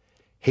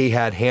 He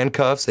had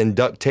handcuffs and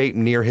duct tape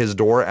near his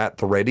door at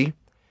the ready,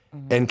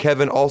 and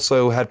Kevin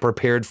also had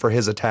prepared for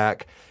his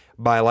attack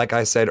by, like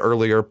I said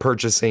earlier,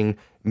 purchasing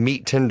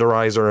meat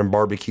tenderizer and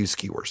barbecue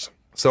skewers.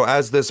 So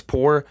as this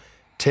poor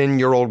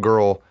 10-year-old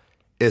girl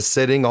is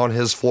sitting on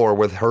his floor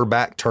with her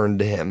back turned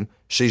to him,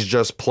 she's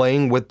just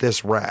playing with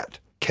this rat.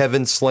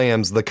 Kevin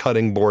slams the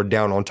cutting board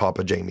down on top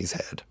of Jamie's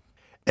head.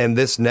 And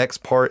this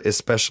next part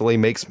especially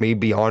makes me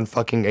beyond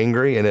fucking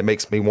angry, and it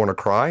makes me want to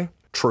cry,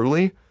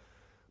 truly.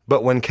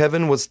 But when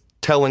Kevin was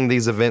telling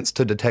these events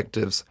to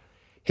detectives,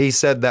 he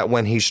said that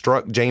when he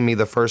struck Jamie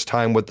the first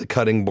time with the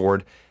cutting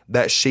board,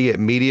 that she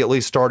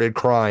immediately started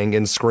crying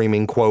and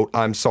screaming, quote,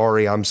 I'm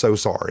sorry, I'm so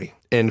sorry,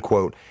 end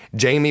quote.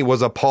 Jamie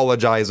was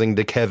apologizing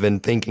to Kevin,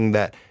 thinking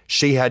that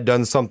she had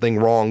done something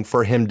wrong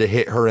for him to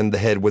hit her in the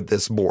head with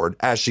this board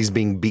as she's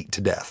being beat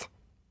to death.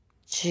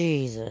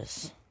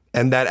 Jesus.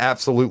 And that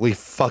absolutely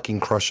fucking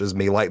crushes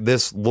me. Like,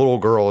 this little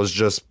girl is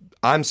just,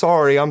 I'm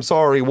sorry,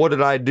 what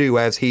did I do?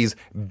 As he's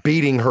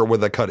beating her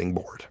with a cutting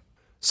board.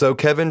 So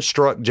Kevin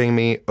struck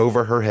Jamie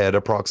over her head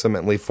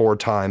approximately 4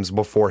 times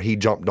before he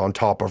jumped on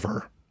top of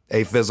her.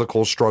 A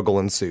physical struggle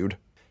ensued.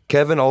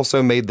 Kevin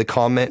also made the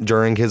comment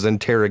during his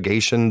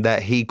interrogation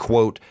that he,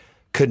 quote,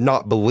 could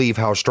not believe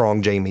how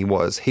strong Jamie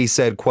was. He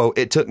said, quote,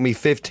 it took me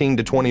 15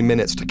 to 20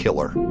 minutes to kill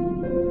her.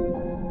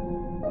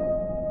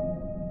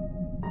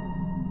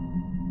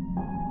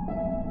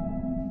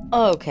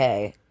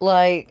 Okay,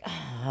 like,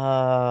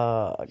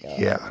 oh, God.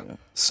 Yeah.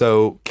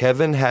 So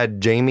Kevin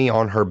had Jamie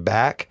on her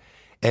back,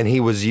 and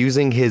he was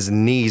using his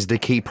knees to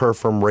keep her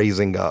from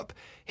raising up.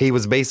 He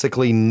was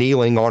basically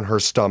kneeling on her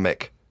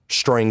stomach,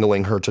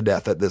 strangling her to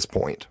death at this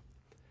point,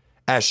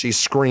 as she's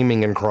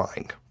screaming and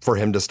crying for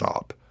him to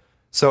stop.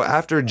 So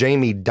after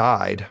Jamie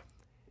died,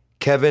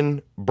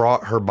 Kevin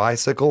brought her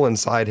bicycle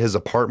inside his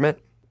apartment.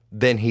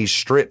 Then he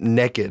stripped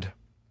naked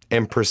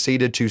and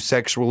proceeded to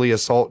sexually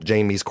assault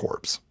Jamie's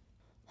corpse.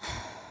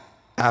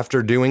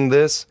 After doing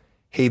this,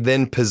 he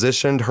then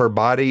positioned her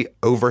body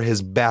over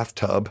his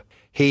bathtub.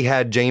 He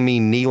had Jamie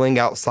kneeling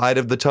outside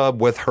of the tub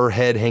with her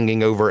head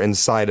hanging over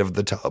inside of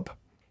the tub.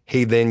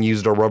 He then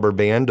used a rubber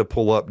band to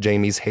pull up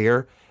Jamie's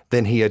hair.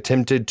 Then he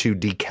attempted to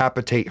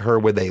decapitate her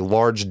with a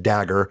large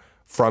dagger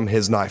from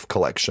his knife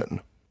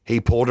collection. He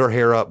pulled her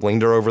hair up,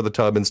 leaned her over the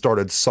tub, and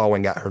started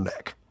sawing at her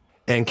neck.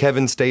 And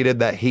Kevin stated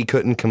that he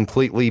couldn't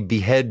completely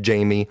behead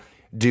Jamie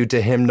due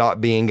to him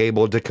not being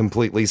able to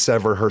completely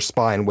sever her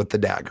spine with the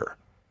dagger.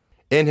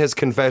 In his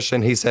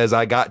confession, he says,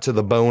 I got to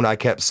the bone, I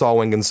kept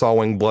sawing and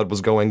sawing, blood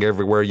was going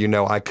everywhere,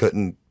 I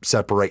couldn't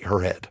separate her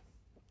head.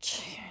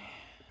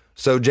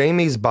 So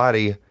Jamie's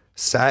body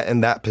sat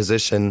in that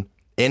position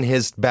in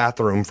his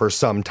bathroom for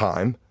some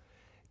time.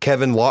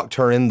 Kevin locked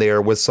her in there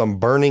with some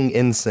burning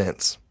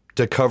incense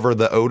to cover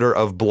the odor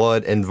of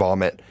blood and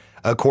vomit.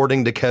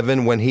 According to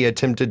Kevin, when he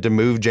attempted to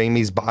move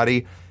Jamie's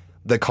body,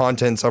 the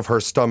contents of her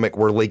stomach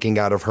were leaking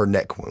out of her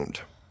neck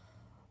wound.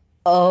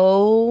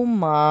 Oh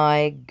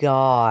my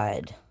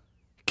God.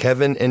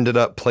 Kevin ended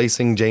up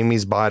placing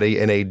Jamie's body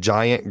in a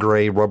giant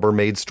gray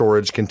Rubbermaid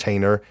storage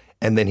container,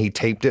 and then he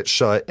taped it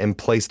shut and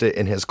placed it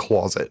in his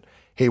closet.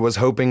 He was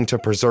hoping to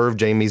preserve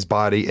Jamie's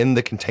body in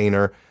the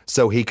container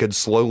so he could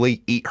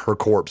slowly eat her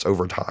corpse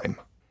over time.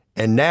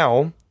 And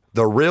now,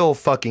 the real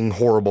fucking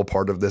horrible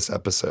part of this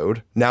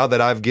episode, now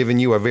that I've given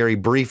you a very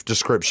brief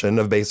description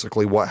of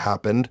basically what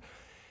happened,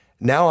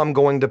 now I'm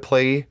going to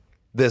play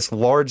this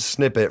large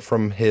snippet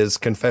from his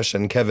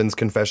confession, Kevin's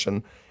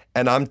confession.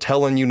 And I'm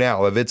telling you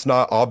now, if it's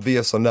not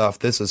obvious enough,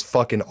 this is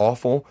fucking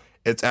awful.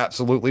 It's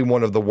absolutely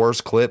one of the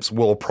worst clips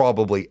we'll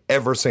probably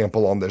ever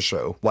sample on this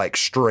show, like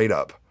straight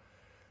up.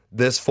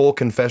 This full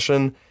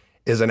confession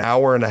is an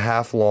hour and a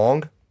half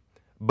long,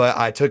 but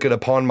I took it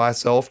upon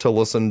myself to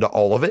listen to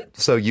all of it,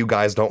 so you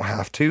guys don't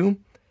have to.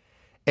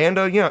 And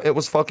it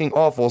was fucking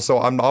awful, so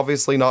I'm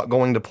obviously not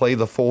going to play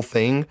the full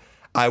thing.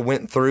 I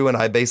went through and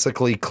I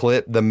basically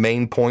clipped the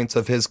main points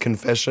of his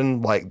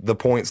confession, like the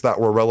points that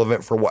were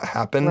relevant for what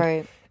happened.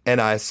 Right. And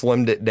I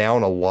slimmed it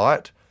down a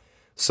lot.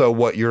 So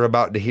what you're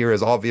about to hear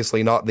is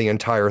obviously not the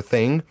entire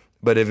thing,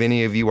 but if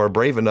any of you are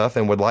brave enough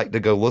and would like to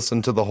go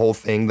listen to the whole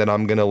thing, then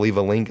I'm going to leave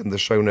a link in the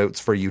show notes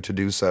for you to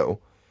do so.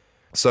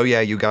 So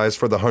yeah, you guys,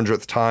 for the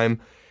 100th time,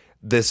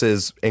 this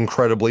is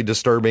incredibly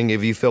disturbing.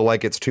 If you feel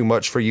like it's too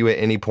much for you at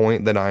any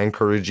point, then I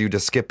encourage you to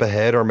skip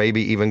ahead or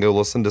maybe even go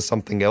listen to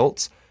something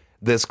else.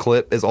 This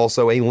clip is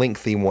also a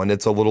lengthy one.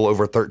 It's a little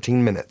over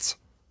 13 minutes.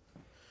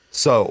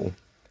 So,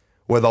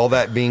 with all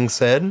that being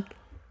said,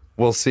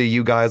 we'll see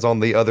you guys on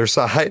the other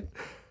side.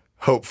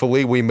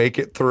 Hopefully we make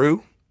it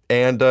through.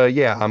 And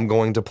I'm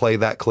going to play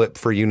that clip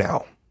for you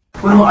now.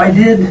 Well, I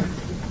did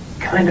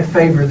kind of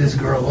favor this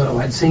girl a little.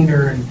 I'd seen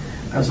her and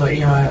I was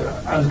like,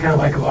 I was kind of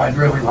like, well, I'd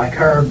really like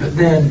her. But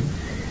then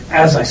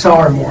as I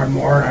saw her more and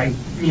more, I'd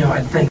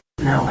think,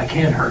 no, I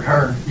can't hurt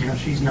her.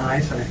 She's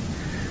nice.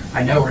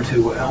 I know her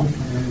too well.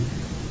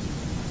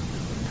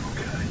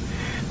 Okay.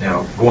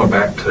 Now, going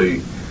back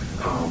to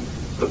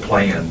the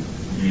plan,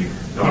 you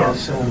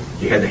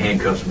had the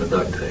handcuffs and the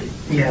duct tape.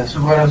 Yeah,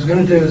 so what I was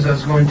going to do is I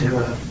was going to,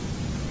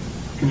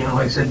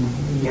 like I said,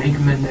 yank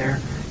them in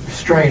there,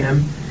 restrain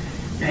them,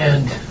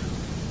 and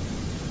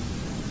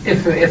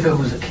if it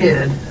was a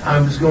kid, I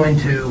was going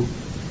to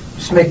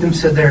just make them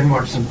sit there and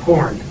watch some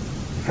porn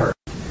first,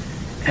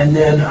 and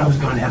then I was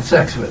going to have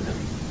sex with them.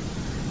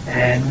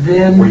 And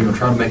then... Were you going to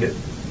try to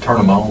turn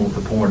them on with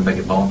the porn and make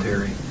it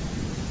voluntary?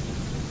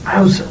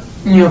 I was,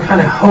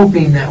 kind of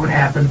hoping that would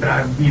happen, but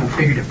I,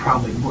 figured it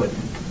probably wouldn't.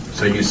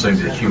 So you assumed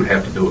that you would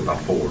have to do it by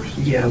force?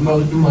 Yeah,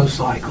 most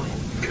likely.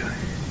 Okay.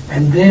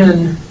 And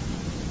then,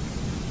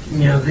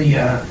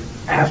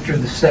 after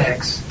the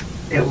sex,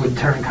 it would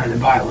turn kind of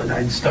violent.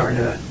 I'd start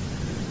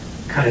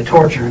kind of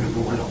torturing them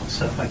a little and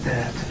stuff like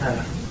that.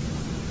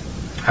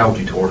 How would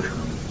you torture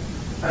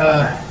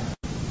them?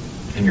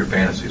 In your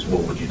fantasies,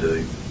 what would you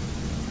do?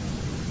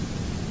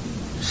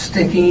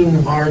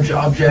 Sticking large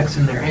objects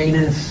in their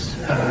anus,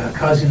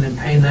 causing them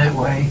pain that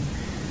way.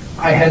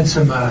 I had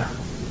some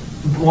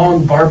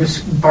long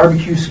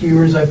barbecue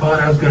skewers I bought.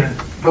 I was going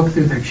to poke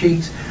through their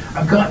cheeks.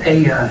 I've got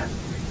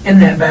in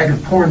that bag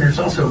of porn, there's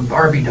also a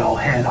Barbie doll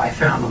head I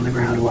found on the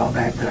ground a while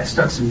back that I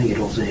stuck some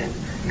needles in.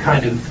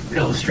 Kind of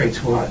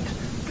illustrates what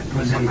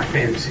was in my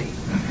fantasy.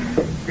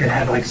 It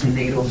had like some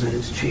needles in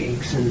its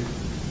cheeks and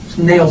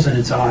some nails in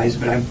its eyes,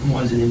 but I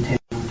wasn't intending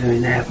on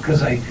doing that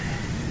because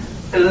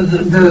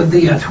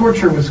the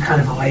torture was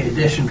kind of a late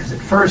addition, because at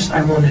first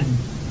I wanted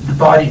the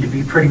body to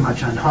be pretty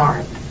much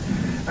unharmed.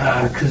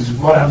 Because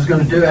what I was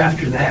going to do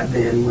after that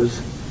then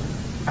was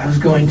I was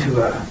going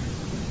to,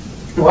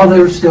 while they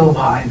were still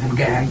alive and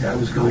gagged, I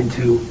was going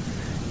to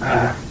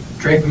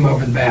drape them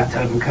over the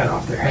bathtub and cut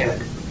off their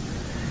head.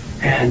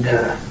 And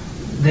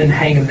then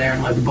hang them there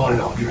and let the blood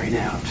all drain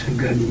out,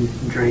 good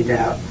and drained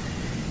out.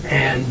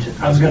 And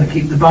I was going to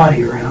keep the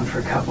body around for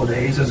a couple of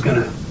days. I was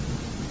going to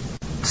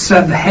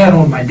set the head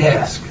on my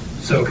desk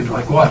so it could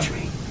like watch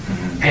me,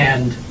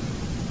 and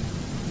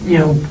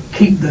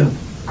keep the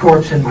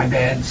corpse in my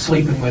bed,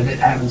 sleeping with it,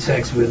 having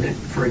sex with it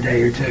for a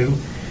day or two,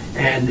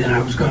 and then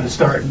I was going to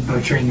start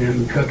butchering them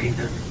and cooking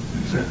them.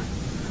 So,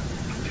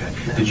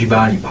 okay. Did you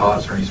buy any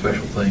pots or any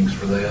special things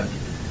for that?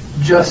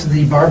 Just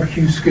the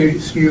barbecue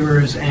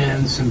skewers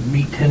and some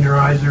meat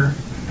tenderizer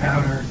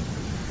powder,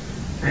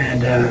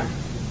 and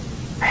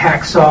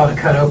hacksaw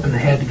to cut open the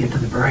head to get to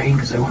the brain,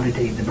 because I wanted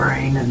to eat the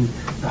brain and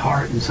the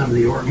heart and some of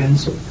the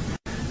organs.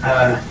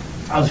 I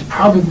was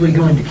probably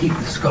going to keep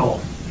the skull.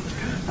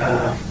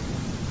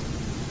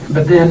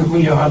 But then,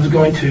 I was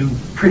going to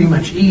pretty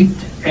much eat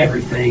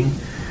everything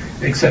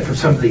except for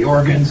some of the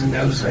organs, and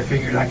those I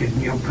figured I could,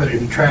 put it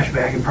in a trash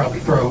bag and probably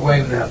throw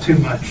away without too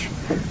much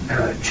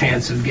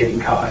chance of getting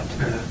caught.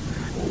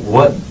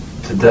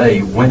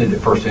 When did it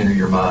first enter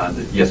your mind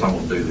that, yes, I'm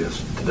going to do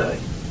this today?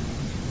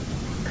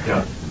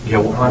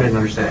 Well, I didn't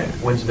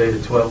understand. Wednesday the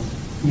 12th?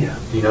 Yeah.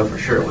 Do you know for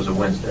sure it was a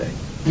Wednesday?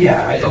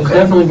 Yeah, it was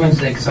definitely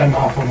Wednesday, because I'm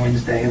off on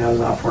Wednesday and I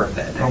was off work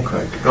that day.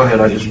 Okay. Go ahead.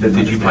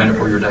 Did you plan it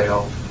for your day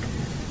off?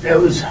 It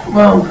was,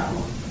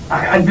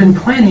 I'd been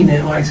planning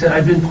it, like I said,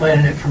 I'd been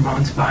planning it for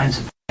months, buying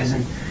supplies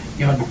and,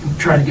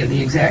 trying to get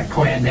the exact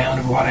plan down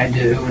of what I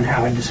do and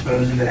how I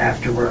dispose of it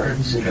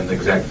afterwards. And the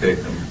exact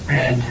victim.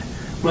 And,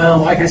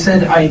 like I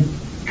said, I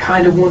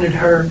kind of wanted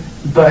her,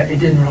 but it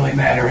didn't really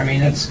matter. I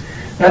mean,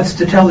 that's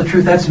to tell the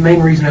truth, that's the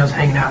main reason I was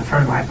hanging out in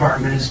front of my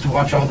apartment, is to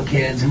watch all the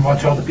kids and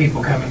watch all the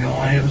people come and go.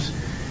 And it was,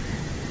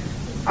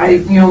 I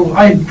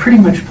had pretty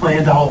much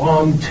planned all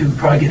along to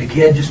probably get a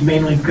kid, just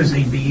mainly because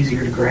they'd be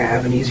easier to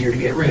grab and easier to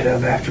get rid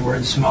of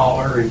afterwards,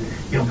 smaller, and,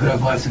 put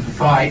up less of a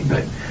fight.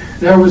 But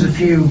there was a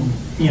few,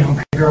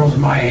 girls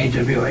my age,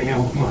 I'd be like,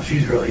 well,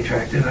 she's really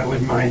attractive. I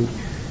wouldn't mind,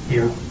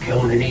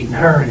 killing and eating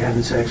her and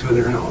having sex with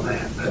her and all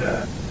that.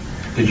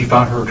 But did you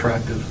find her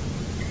attractive?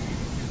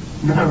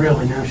 Not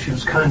really, no. She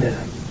was kind of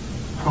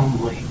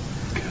homely.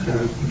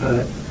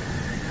 But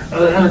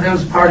that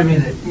was part of me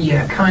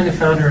that, kind of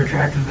found her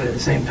attractive, but at the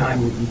same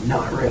time,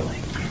 not really.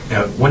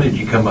 Now, when did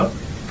you come up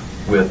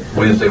with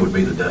Wednesday would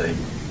be the day?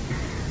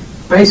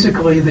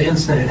 Basically, the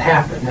instant it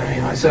happened. I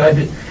mean, I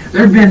said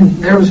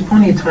there was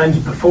plenty of times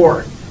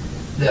before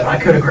that I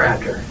could have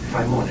grabbed her if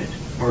I wanted,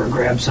 or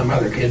grabbed some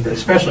other kid, but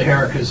especially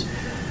her, because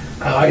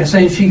like I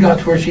say, she got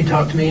to where she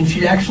talked to me, and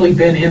she'd actually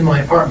been in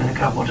my apartment a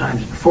couple of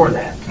times before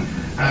that.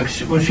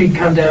 She'd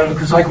come down,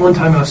 because like one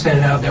time I was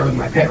standing out there with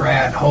my pet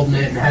rat, holding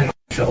it and had it on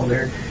my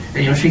shoulder,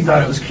 and she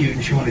thought it was cute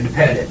and she wanted to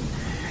pet it.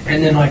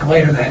 And then like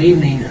later that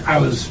evening, I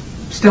was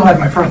still had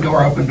my front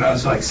door open, but I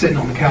was like sitting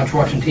on the couch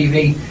watching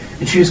TV,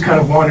 and she just kind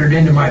of wandered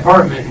into my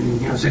apartment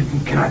and said,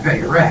 "Can I pet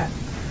your rat?"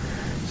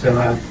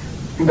 So,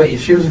 but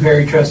she was a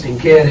very trusting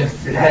kid.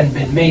 If it hadn't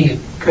been me, it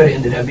could have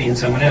ended up being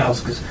someone else,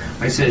 because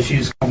like I said, she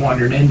just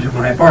wandered into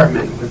my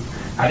apartment.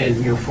 I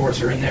didn't force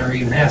her in there or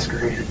even ask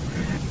her in.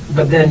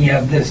 But then,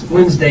 this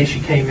Wednesday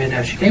she came in.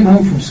 Now, she came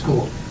home from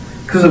school.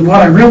 Because of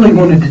what I really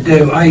wanted to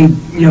do, I,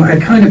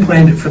 had kind of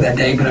planned it for that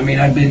day, but I mean,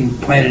 I'd been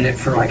planning it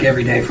for like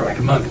every day for like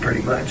a month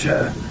pretty much.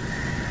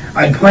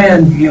 I'd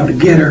planned, to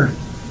get her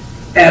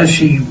as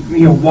she,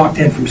 walked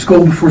in from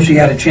school, before she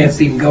had a chance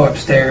to even go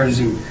upstairs,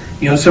 and,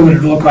 so it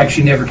would look like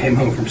she never came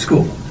home from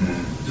school,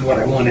 is what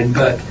I wanted.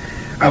 But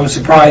I was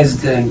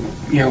surprised and,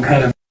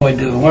 kind of annoyed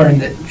to learn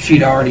that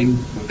she'd already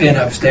been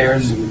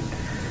upstairs and,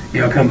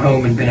 come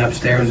home and been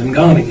upstairs and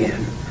gone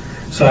again.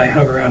 So I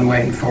hung around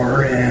waiting for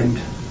her, and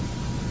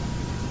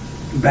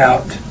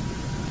about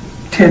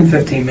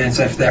 10-15 minutes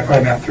after that,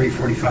 probably about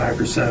 3:45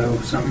 or so,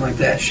 something like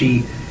that,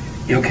 she,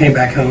 came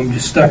back home,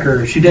 just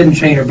she didn't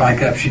chain her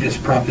bike up, she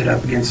just propped it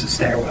up against the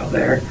stairwell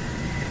there,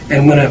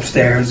 and went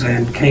upstairs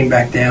and came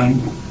back down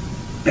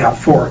about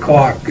 4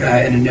 o'clock in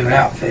a new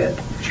outfit.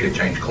 She had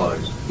changed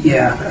clothes.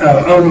 Yeah.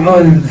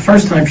 On the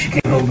first time she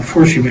came home,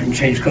 before she went and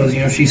changed clothes,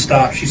 she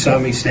stopped, she saw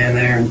me stand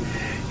there, and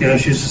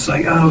she was just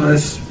like, "Oh,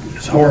 this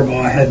is horrible.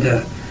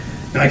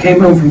 I came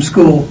home from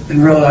school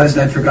and realized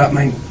I'd forgot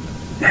my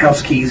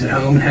house keys at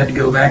home and had to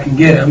go back and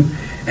get them.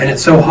 And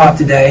it's so hot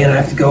today, and I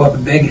have to go up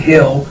a big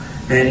hill."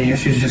 And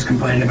she was just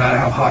complaining about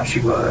how hot she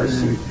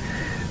was, and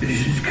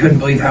she couldn't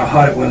believe how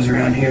hot it was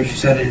around here. She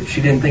said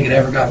she didn't think it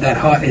ever got that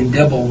hot in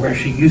Dibble, where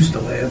she used to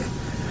live.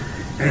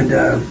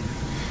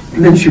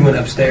 And then she went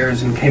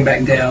upstairs and came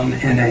back down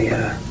in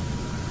a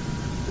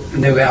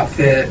new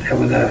outfit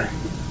with a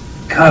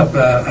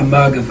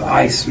mug of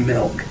ice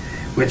milk,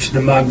 which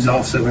the mug's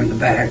also in the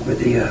bag with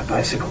the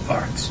bicycle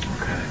parts.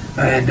 Okay.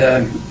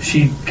 And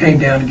she came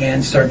down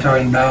again, started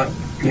talking about,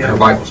 Her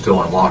bike was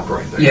still unlocked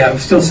right there. Yeah, it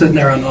was still sitting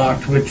there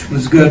unlocked, which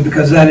was good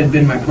because that had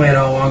been my plan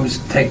all along, was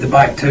to take the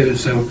bike too.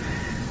 So,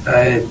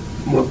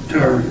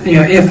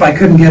 if I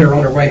couldn't get her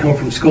on her way home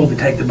from school to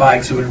take the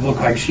bike, so it would look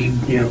like she,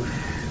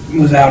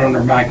 was out on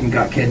her bike and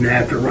got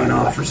kidnapped or run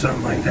off or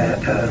something like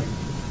that.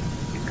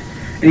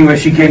 Anyway,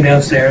 she came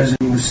downstairs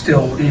and was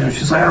still,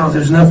 she's like, oh,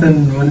 there's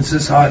nothing when it's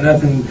this hot,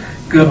 nothing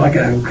good like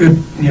a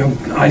good,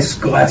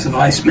 glass of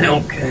ice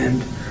milk.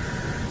 And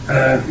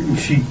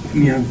she,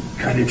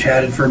 kind of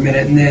chatted for a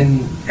minute and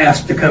then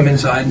asked to come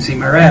inside and see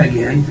my rat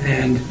again.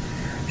 And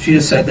she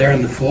just sat there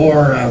on the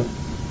floor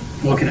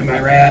looking at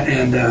my rat.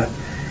 And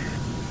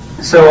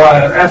so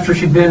after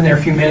she'd been there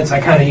a few minutes,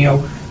 I kind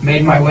of,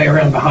 made my way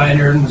around behind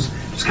her and was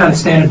just kind of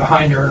standing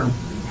behind her,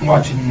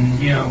 watching,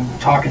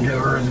 talking to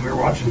her as we were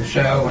watching the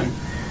show, and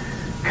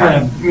kind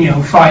of,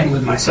 fighting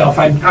with myself.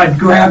 I'd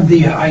grabbed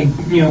the,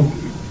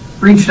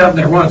 reached up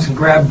there once and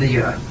grabbed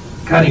the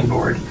cutting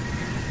board,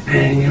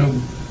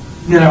 and,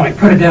 then I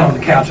put it down on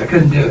the couch. I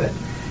couldn't do it.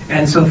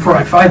 And so for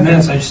like 5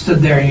 minutes, I just stood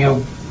there,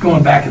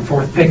 going back and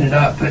forth, picking it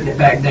up, putting it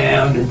back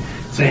down, and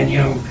saying,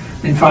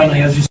 then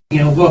finally I was just,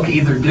 look,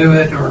 either do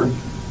it or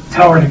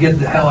tell her to get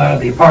the hell out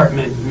of the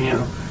apartment,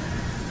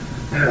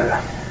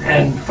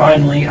 and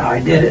finally I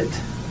did it.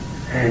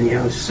 And,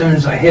 as soon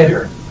as I hit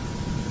her.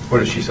 What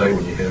did she say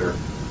when you hit her?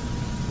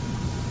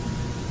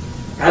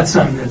 That's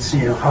something that's,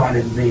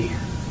 haunted me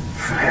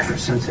ever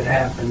since it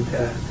happened.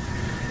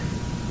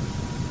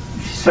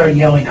 She started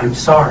yelling, "I'm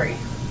sorry,"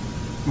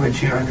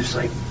 which, I'm just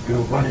like,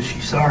 what is she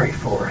sorry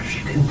for?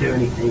 She didn't do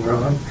anything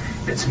wrong.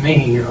 It's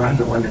me, I'm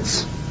the one that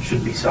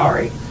should be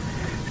sorry.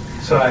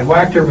 So I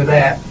whacked her with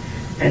that,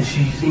 and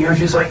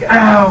she's like,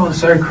 ow, and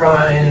started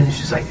crying, and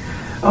she's like,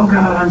 oh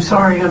God, I'm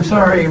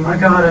sorry, my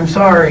God, I'm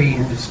sorry,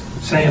 and just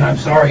saying I'm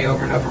sorry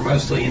over and over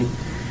mostly. And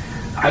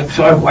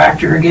so I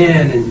whacked her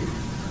again, and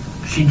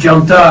she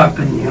jumped up,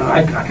 and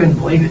I couldn't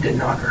believe it didn't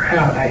knock her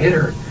out. I hit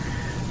her.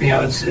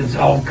 It's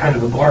all kind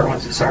of a blur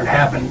once it started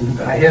happening,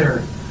 but I hit her,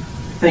 I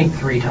think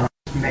 3 times,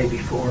 maybe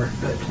 4.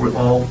 But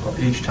With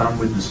each time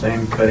with the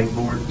same cutting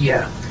board?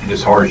 Yeah.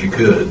 As hard as you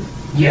could.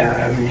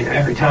 Yeah, I mean,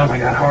 every time I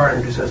got harder,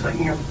 because I was like,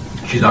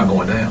 She's not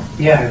going down.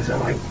 Yeah, so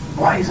I'm like,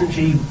 why isn't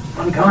she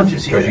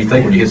unconscious yet? Because you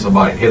think when you hit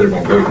somebody, hey, they're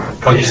going to go.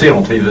 Because you see it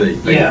on TV.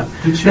 Yeah.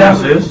 Did she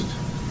resist?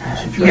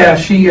 Yeah,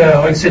 she, like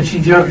I said,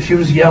 she jumped. She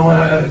was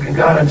yelling,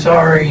 God, I'm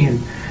sorry,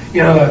 and,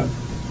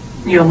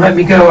 let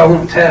me go, I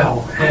won't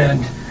tell.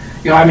 And,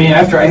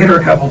 after I hit her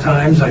a couple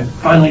times, I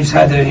finally just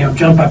had to,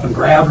 jump up and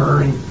grab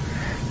her, and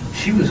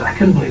I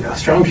couldn't believe how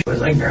strong she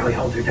was. I barely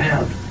held her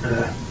down.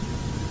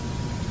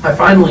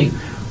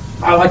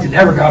 I like to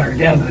never got her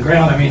down to the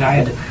ground. I mean, I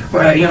had to,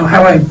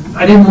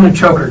 I didn't want to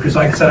choke her because,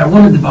 like I said, I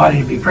wanted the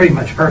body to be pretty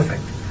much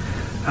perfect.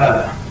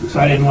 So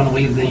I didn't want to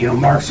leave the,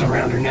 marks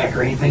around her neck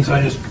or anything. So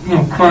I just,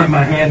 climbed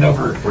my hand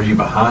over. Were you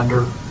behind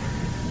her?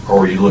 Or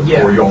were you looking,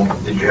 Yeah.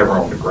 Did you have her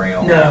on the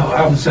ground? No,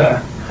 I was,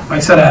 like I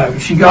said,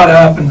 she got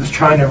up and was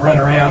trying to run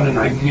around, and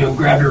I,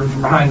 grabbed her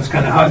from behind and was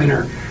kind of hugging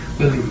her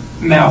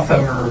with mouth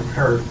over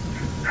her,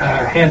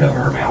 hand over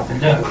her mouth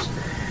and nose.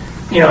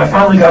 I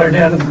finally got her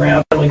down to the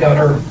ground, finally got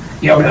her,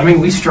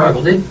 we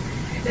struggled.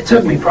 It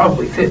took me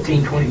probably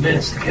 15, 20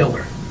 minutes to kill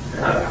her,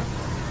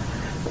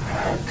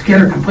 to get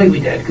her completely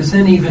dead, because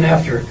then even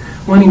after,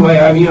 well, anyway,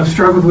 I,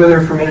 struggled with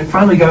her for a minute,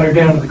 finally got her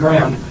down to the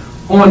ground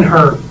on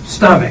her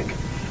stomach,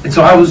 and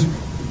so I was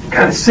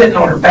kind of sitting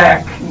on her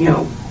back,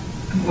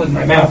 with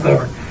my mouth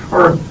over,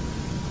 or,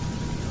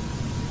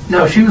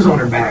 no, she was on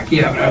her back,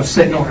 yeah, but I was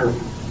sitting on her,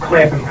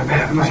 clamping my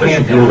hand So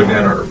she blew it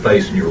down on her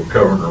face and you were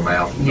covering her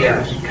mouth.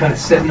 Yeah, kind of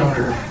sitting on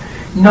her,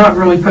 not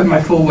really putting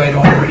my full weight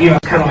on her,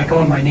 kind of like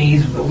on my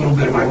knees with a little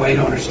bit of my weight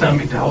on her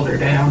stomach to hold her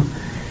down.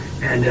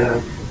 And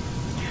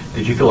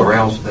did you feel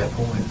aroused at that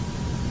point?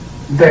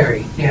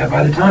 Very, yeah.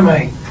 By the time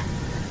I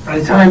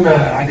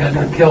got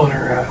done killing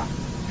her,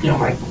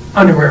 my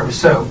underwear was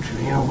soaked.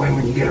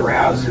 When you get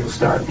aroused, it'll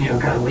start,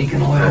 kind of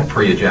leaking a little.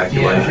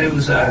 Pre-ejaculation. Yeah, it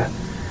was.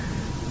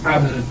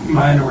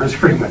 My underwear was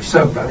pretty much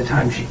soaked by the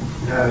time she,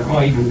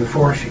 even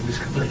before she was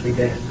completely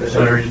dead. But,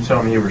 So are you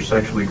telling me you were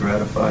sexually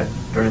gratified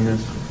during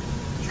this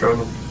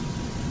struggle?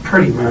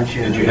 Pretty much,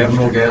 yeah. Did you have an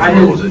orgasm,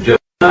 or was it just...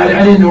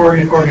 I didn't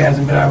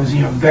orgasm, but I was,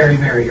 very,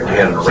 very aroused.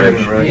 You had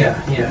an erection.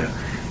 Yeah.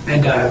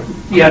 And,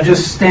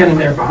 just standing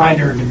there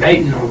behind her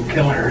debating on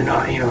killing her or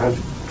not, I was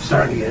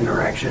starting to get an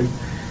erection.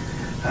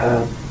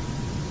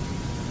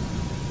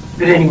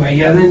 But anyway,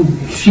 then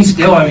she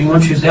still,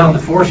 once she was down on the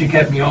floor, she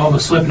kept me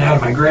almost slipping out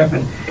of my grip.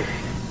 And,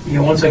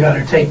 once I got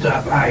her taped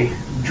up, I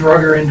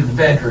drug her into the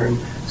bedroom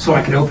so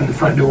I could open the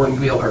front door and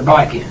wheel her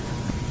bike in.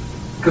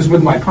 Because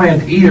with my plan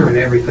to eat her and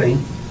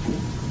everything,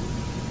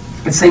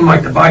 it seemed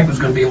like the bike was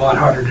going to be a lot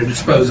harder to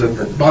dispose of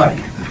than the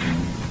body.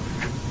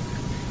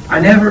 I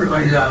never,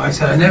 like I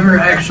said, I never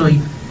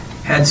actually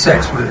had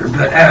sex with her.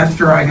 But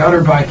after I got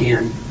her back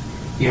in,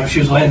 she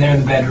was laying there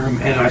in the bedroom,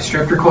 and I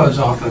stripped her clothes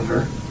off of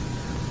her,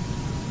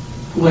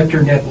 licked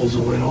her nipples a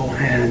little,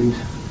 and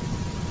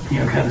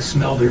kind of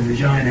smelled her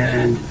vagina,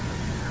 and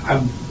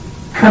I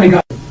kind of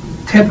got the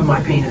tip of my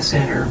penis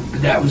in her,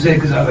 but that was it,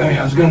 because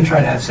I was going to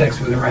try to have sex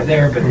with her right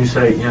there. But when you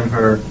say in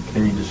her,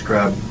 can you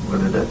describe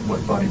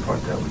what body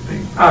part that would be?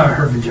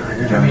 Her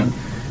vagina.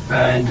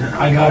 And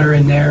I got her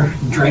in there,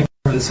 draped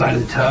over the side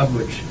of the tub,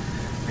 which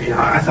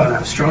I thought I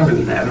was stronger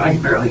than that, but I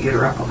could barely get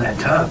her up on that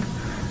tub.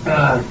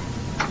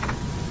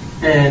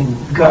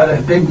 And got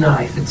a big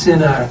knife.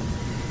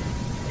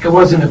 It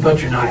wasn't a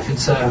butcher knife.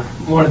 It's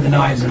one of the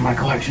knives in my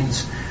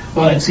collections.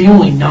 Well, it's the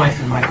only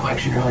knife in my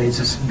collection, really. It's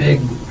this big,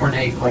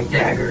 ornate,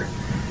 dagger.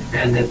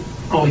 And it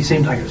always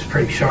seemed like it was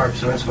pretty sharp,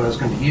 so that's what I was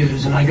going to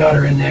use. And I got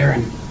her in there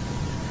and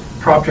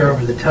propped her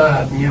over the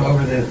tub,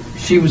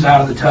 she was out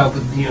of the tub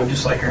with,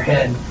 just like her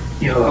head,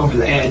 over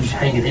the edge,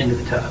 hanging into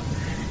the tub.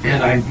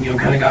 And I,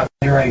 kind of got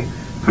her, I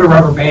put a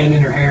rubber band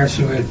in her hair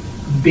so it'd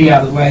be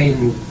out of the way,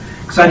 and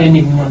because I didn't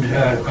even want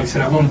to, like I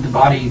said, I wanted the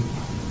body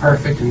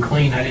perfect and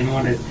clean. I didn't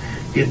want to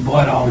get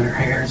blood all in her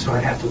hair, so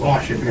I'd have to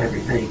wash it and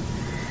everything.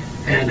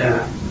 And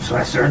so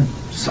I started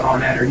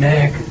sawing at her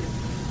neck.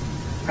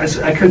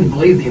 I couldn't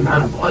believe the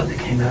amount of blood that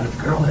came out of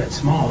a girl that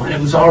small, and it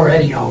was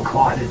already all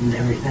clotted and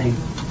everything.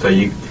 So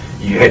you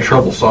had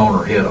trouble sawing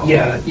her head off?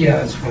 Yeah,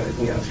 that's what,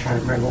 I was trying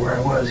to remember where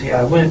I was.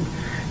 Yeah, I went,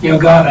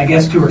 got, I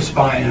guess, to her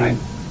spine, and I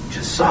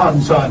just sawed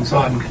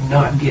and could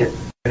not get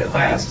it at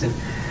last. And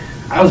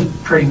I was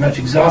pretty much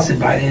exhausted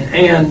by then,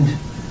 and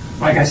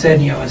like I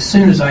said, as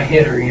soon as I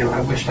hit her,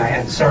 I wished I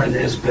hadn't started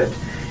this, but,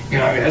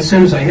 as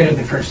soon as I hit her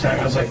the first time,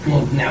 I was like,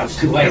 well, now it's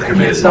too late. I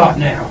can't stop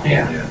now.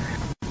 Yeah.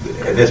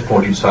 At this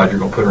point, you decide you're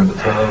going to put her in the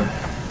tub?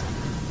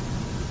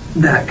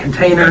 That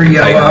container,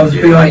 I was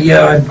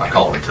I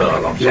call it a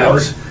tub, I'm sorry. Yeah, it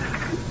was,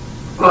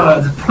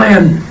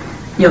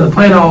 the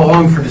plan all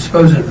along for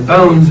disposing of the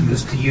bones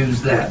was to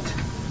use that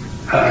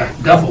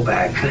duffel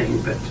bag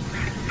thing, but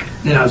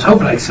then I was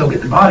hoping I'd still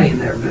get the body in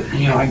there, but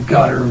I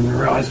got her and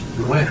realized,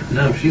 well,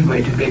 no, she's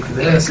way too big for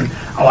this, and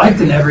I liked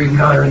to never even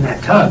got her in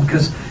that tub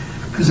because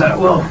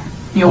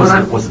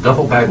was the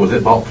duffel bag, was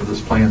it bought for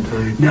this plan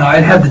too? No,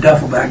 I'd had the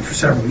duffel bag for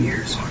several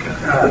years.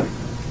 Okay.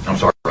 I'm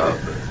sorry, Rob.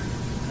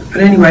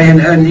 But anyway, and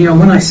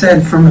when I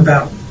said from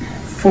about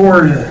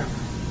 4 to,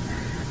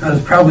 I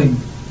was probably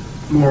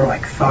more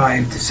like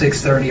 5 to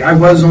 6:30. I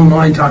was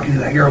online talking to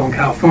that girl in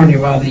California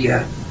while the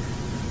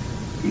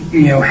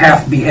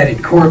half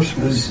beheaded corpse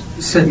was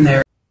sitting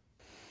there.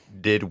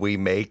 Did we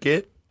make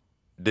it?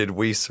 Did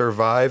we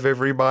survive,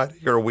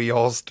 everybody? Are we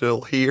all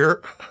still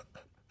here?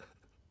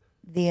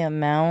 The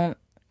amount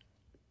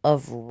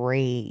of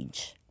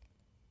rage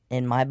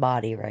in my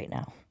body right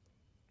now.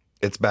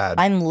 It's bad.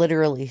 I'm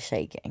literally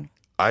shaking.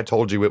 I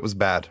told you it was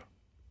bad.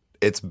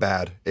 It's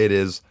bad. It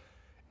is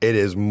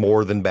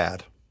more than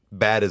bad.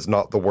 Bad is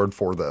not the word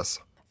for this.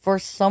 For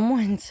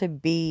someone to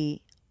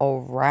be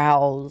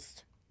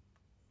aroused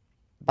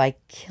by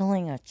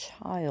killing a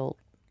child,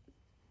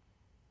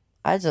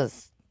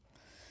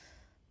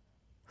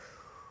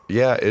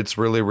 yeah, it's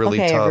really, really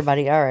tough. Okay,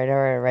 everybody.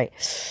 All right.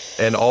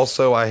 And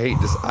also, I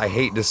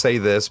hate to say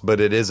this, but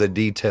it is a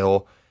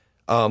detail.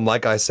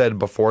 Like I said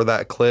before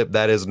that clip,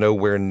 that is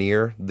nowhere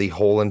near the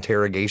whole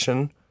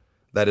interrogation.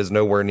 That is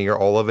nowhere near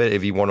all of it.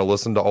 If you want to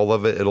listen to all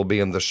of it, it'll be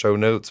in the show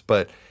notes.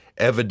 But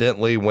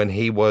evidently, when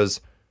he was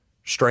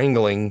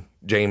strangling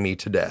Jamie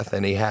to death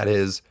and he had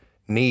his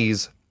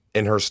knees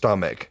in her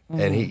stomach,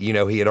 and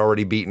he had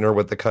already beaten her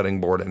with the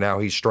cutting board, and now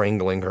he's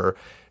strangling her,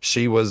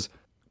 she was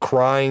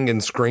crying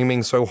and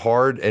screaming so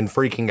hard and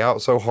freaking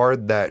out so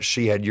hard that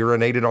she had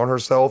urinated on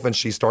herself and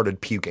she started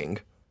puking,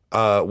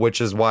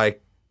 which is why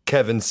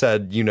Kevin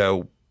said,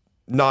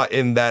 not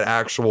in that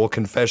actual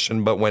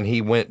confession, but when he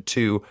went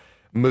to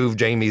move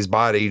Jamie's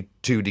body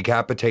to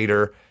decapitate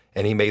her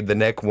and he made the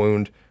neck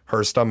wound,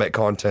 her stomach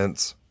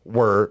contents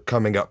were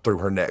coming up through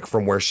her neck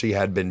from where she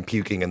had been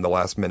puking in the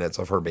last minutes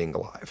of her being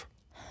alive.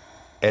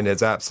 And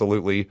it's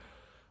absolutely,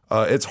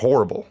 it's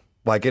horrible.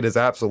 It is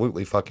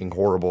absolutely fucking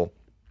horrible.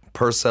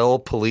 Purcell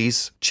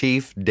Police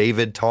Chief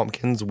David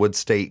Tompkins would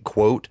state,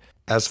 quote,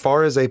 "As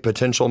far as a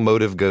potential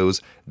motive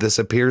goes, this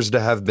appears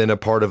to have been a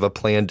part of a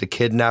plan to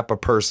kidnap a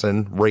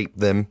person, rape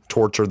them,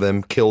 torture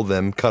them, kill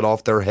them, cut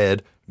off their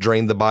head,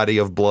 drain the body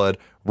of blood,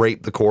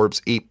 rape the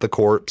corpse, eat the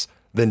corpse,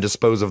 then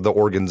dispose of the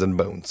organs and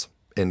bones,"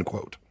 end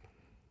quote.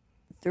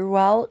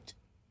 Throughout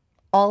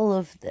all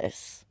of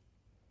this,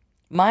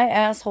 my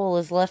asshole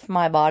has left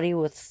my body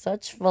with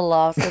such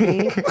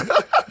velocity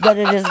that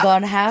it has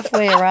gone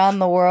halfway around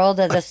the world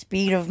at the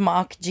speed of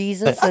Mach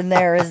Jesus, and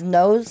there is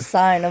no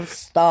sign of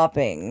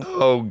stopping.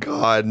 Oh,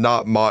 God,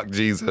 not Mach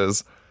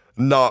Jesus.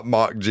 Not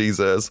Mach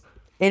Jesus.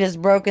 It has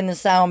broken the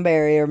sound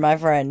barrier, my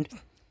friend.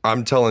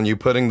 I'm telling you,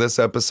 putting this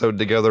episode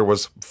together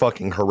was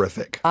fucking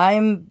horrific.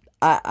 I'm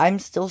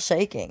still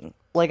shaking.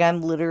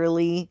 I'm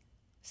literally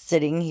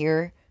sitting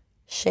here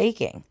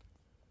shaking.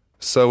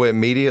 So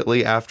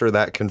immediately after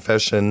that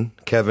confession,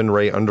 Kevin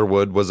Ray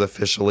Underwood was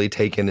officially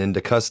taken into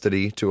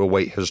custody to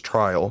await his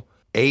trial.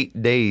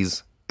 8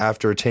 days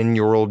after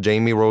 10-year-old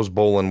Jamie Rose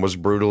Bolin was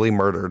brutally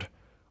murdered,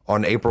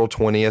 on April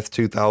 20th,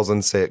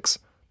 2006,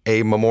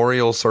 a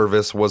memorial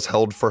service was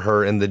held for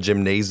her in the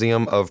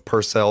gymnasium of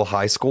Purcell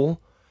High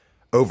School.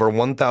 Over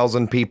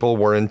 1,000 people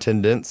were in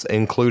attendance,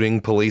 including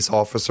police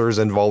officers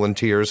and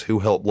volunteers who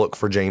helped look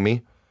for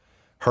Jamie.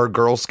 Her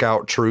Girl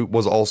Scout troop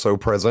was also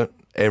present,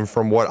 and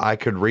from what I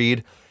could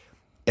read,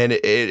 and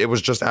it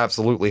was just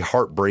absolutely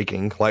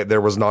heartbreaking. Like,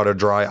 there was not a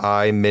dry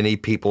eye. Many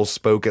people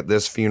spoke at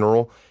this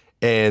funeral,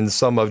 and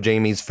some of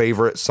Jamie's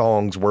favorite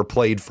songs were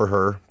played for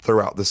her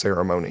throughout the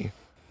ceremony.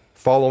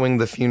 Following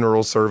the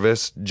funeral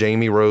service,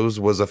 Jamie Rose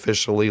was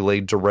officially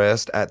laid to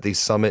rest at the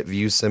Summit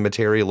View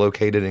Cemetery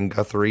located in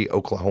Guthrie,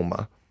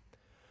 Oklahoma.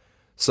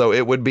 So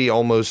it would be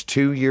almost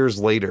 2 years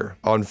later,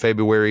 on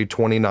February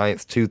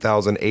 29th,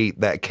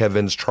 2008, that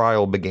Kevin's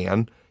trial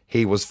began.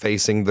 He was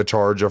facing the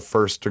charge of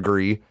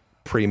first-degree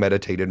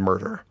premeditated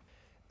murder.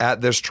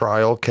 At this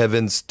trial,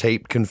 Kevin's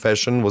taped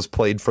confession was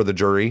played for the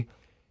jury.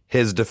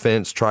 His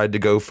defense tried to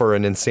go for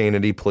an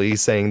insanity plea,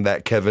 saying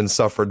that Kevin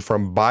suffered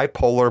from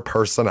bipolar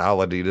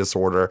personality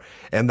disorder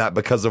and that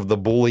because of the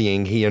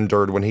bullying he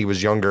endured when he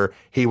was younger,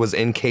 he was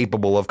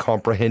incapable of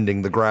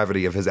comprehending the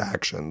gravity of his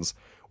actions,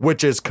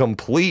 which is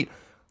complete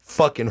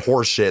fucking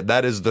horseshit.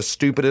 That is the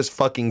stupidest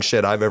fucking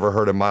shit I've ever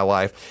heard in my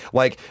life.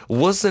 Like,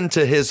 listen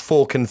to his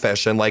full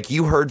confession. Like,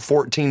 you heard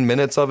 14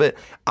 minutes of it.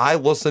 I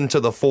listened to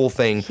the full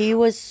thing. He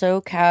was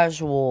so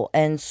casual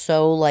and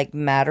so, like,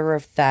 matter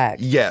of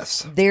fact.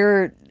 Yes.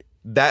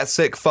 That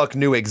sick fuck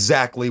knew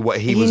exactly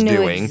what he was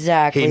doing.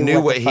 Exactly. He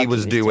knew what he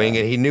was doing,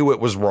 and he knew it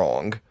was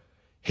wrong.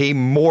 He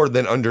more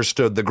than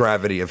understood the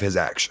gravity of his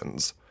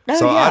actions.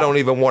 So yeah. I don't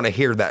even want to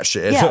hear that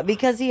shit. Yeah,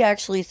 because he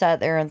actually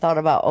sat there and thought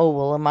about, oh,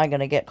 well, am I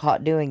going to get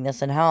caught doing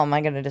this? And how am I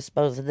going to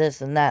dispose of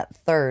this and that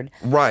third?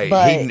 Right.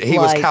 But, he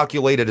was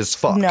calculated as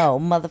fuck. No,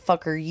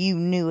 motherfucker, you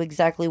knew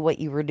exactly what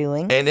you were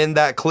doing. And in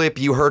that clip,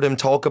 you heard him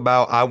talk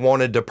about, I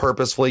wanted to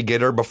purposefully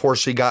get her before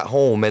she got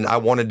home, and I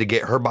wanted to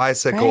get her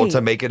bicycle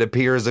to make it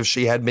appear as if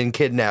she had been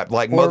kidnapped.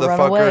 Like, or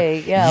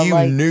motherfucker, yeah,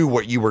 you knew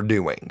what you were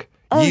doing.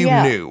 Oh, you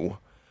yeah. knew.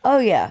 Oh,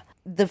 yeah.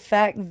 The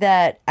fact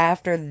that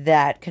after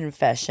that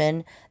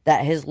confession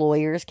that his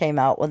lawyers came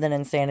out with an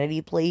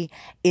insanity plea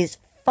is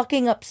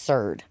fucking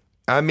absurd.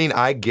 I mean,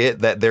 I get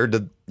that they're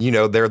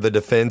the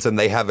defense and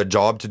they have a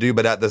job to do,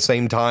 but at the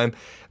same time,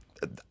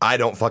 I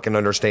don't fucking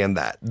understand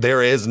that.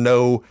 There is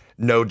no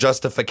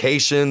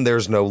justification,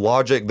 there's no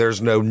logic,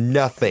 there's no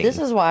nothing. This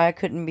is why I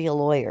couldn't be a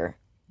lawyer.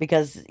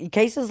 Because in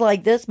cases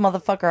like this,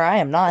 motherfucker, I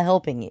am not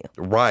helping you.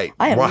 Right.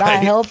 I am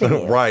not helping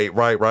you.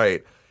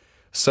 Right.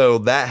 So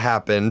that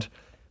happened.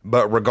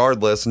 But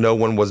regardless, no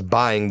one was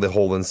buying the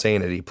whole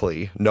insanity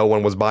plea. No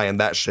one was buying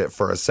that shit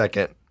for a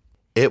second.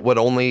 It would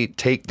only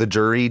take the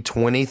jury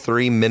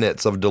 23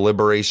 minutes of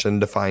deliberation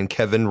to find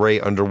Kevin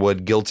Ray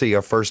Underwood guilty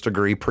of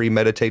first-degree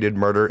premeditated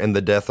murder in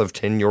the death of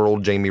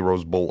 10-year-old Jamie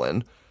Rose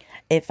Bolin.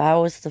 If I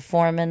was the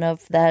foreman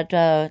of that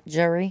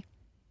jury,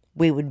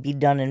 we would be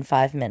done in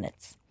 5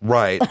 minutes.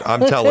 Right,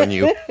 I'm telling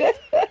you.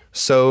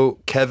 So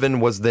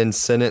Kevin was then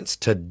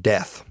sentenced to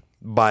death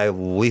by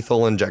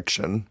lethal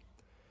injection.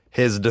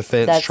 His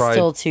defense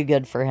still too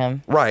good for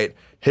him. Right.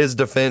 His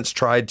defense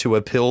tried to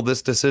appeal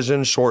this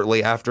decision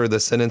shortly after the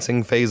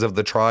sentencing phase of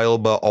the trial,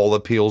 but all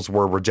appeals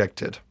were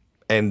rejected.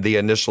 And the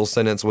initial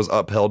sentence was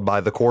upheld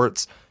by the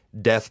courts,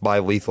 death by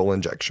lethal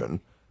injection.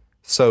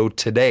 So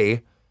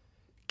today,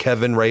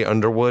 Kevin Ray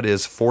Underwood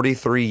is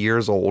 43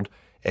 years old,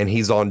 and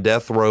he's on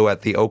death row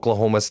at the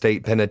Oklahoma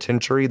State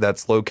Penitentiary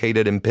that's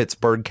located in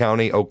Pittsburgh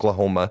County,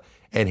 Oklahoma,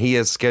 and he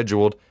is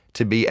scheduled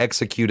to be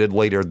executed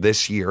later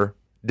this year,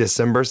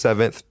 December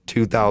 7th,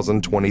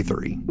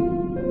 2023.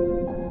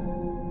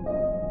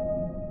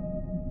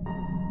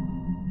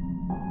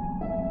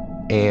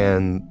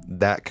 And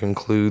that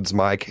concludes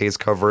my case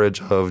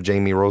coverage of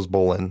Jamie Rose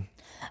Bolin.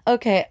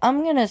 Okay,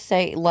 I'm going to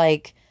say,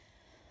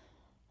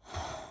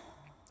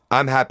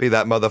 I'm happy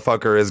that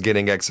motherfucker is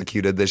getting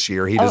executed this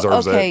year. He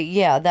deserves it. Okay,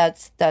 yeah,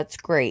 that's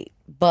great.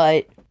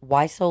 But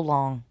why so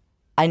long?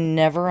 I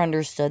never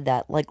understood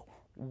that. Like,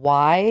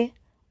 why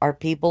are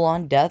people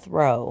on death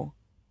row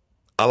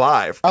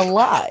alive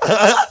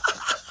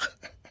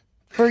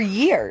for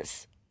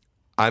years?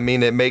 I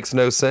mean, it makes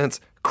no sense.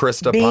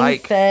 Krista being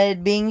Pike.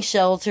 Fed, being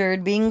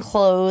sheltered, being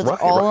clothed,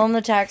 all on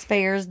the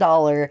taxpayer's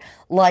dollar.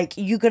 Like,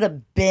 you could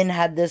have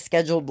had this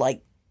scheduled,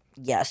 like,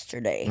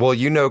 yesterday. Well,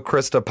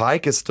 Krista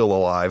Pike is still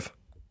alive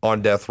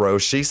on death row.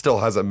 She still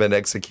hasn't been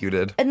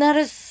executed. And that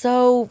is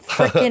so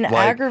freaking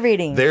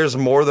aggravating. There's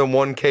more than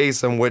one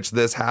case in which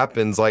this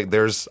happens. Like,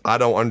 I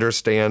don't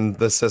understand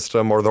the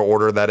system or the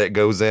order that it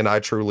goes in. I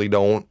truly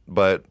don't,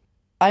 but...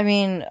 I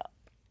mean,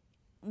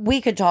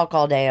 we could talk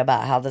all day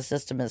about how the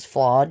system is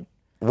flawed.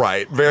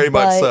 Right, very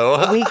much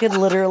so. We could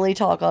literally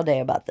talk all day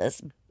about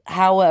this.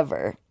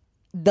 However,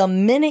 the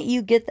minute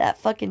you get that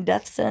fucking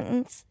death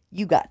sentence,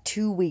 you got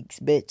 2 weeks,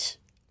 bitch.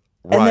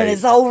 Right. And then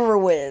it's over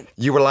with.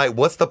 You were like,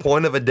 what's the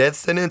point of a death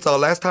sentence? Oh,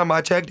 last time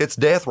I checked, it's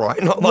death,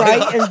 right?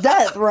 Right, it's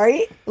death,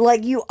 right?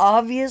 Like, you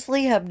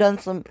obviously have done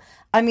some...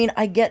 I mean,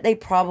 I get they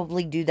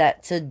probably do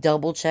that to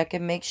double check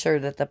and make sure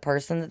that the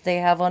person that they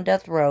have on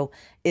death row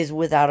is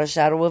without a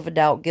shadow of a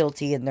doubt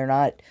guilty and they're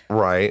not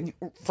right.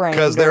 framed.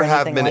 Because there or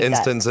have anything been like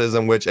instances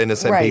in which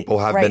innocent people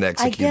have been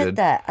executed.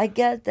 I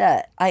get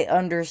that. I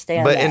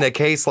understand But that. in a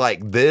case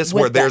like this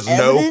With where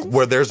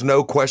the there's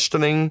no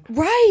questioning.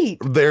 Right.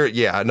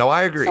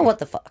 I agree. So what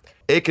the fuck?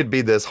 It could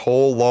be this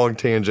whole long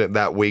tangent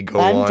that we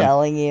go on. I'm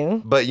telling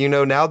you. But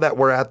now that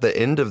we're at the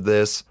end of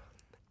this,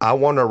 I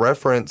want to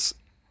reference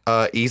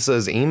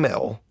Issa's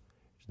email.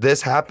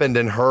 This happened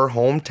in her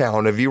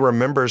hometown. If you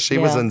remember, she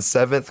was in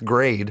 7th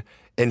grade,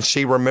 and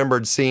she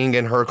remembered seeing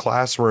in her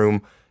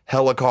classroom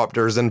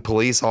helicopters and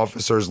police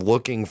officers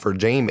looking for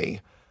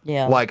Jamie.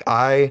 Yeah. Like,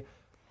 I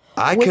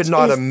Which could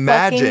not is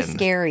imagine. fucking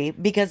scary,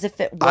 because if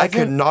it wasn't, I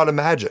could not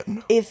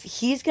imagine. If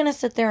he's gonna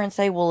sit there and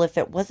say, "Well, if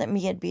it wasn't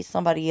me, it'd be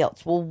somebody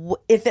else." Well,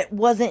 if it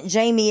wasn't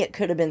Jamie, it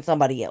could have been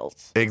somebody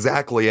else.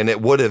 Exactly, and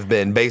it would have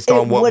been based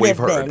on what we've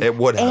heard. It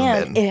would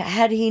have been.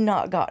 Had he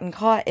not gotten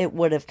caught, it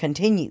would have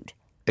continued.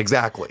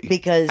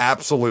 Exactly.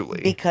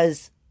 Absolutely.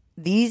 Because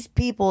these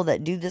people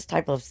that do this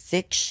type of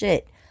sick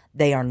shit,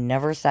 they are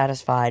never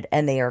satisfied,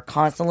 and they are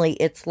constantly,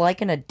 it's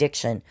like an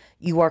addiction.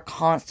 You are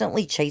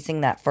constantly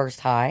chasing that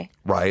first high.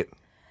 Right.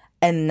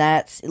 And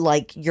that's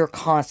like, you're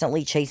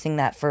constantly chasing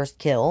that first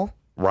kill.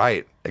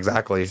 Right.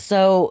 Exactly.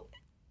 So,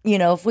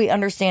 if we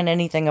understand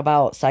anything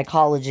about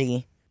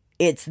psychology,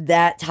 it's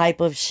that type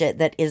of shit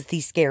that is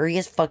the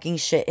scariest fucking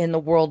shit in the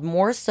world,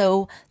 more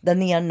so than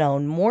the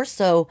unknown, more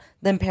so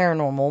than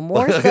paranormal,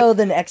 more so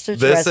than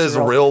extraterrestrial. This is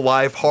real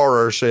life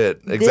horror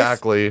shit.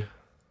 Exactly.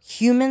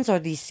 Humans are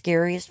the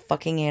scariest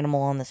fucking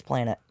animal on this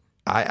planet.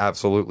 I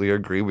absolutely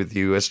agree with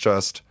you. It's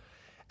just,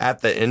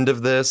 at the end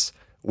of this,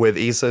 with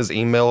Issa's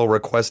email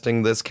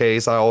requesting this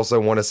case, I also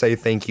want to say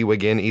thank you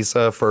again,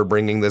 Issa, for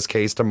bringing this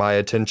case to my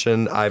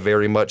attention. I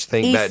very much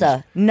think that...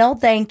 Issa, no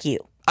thank you.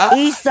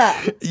 Issa.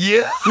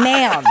 Yeah.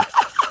 Ma'am.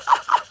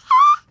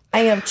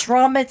 I am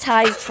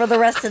traumatized for the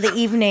rest of the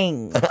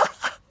evening.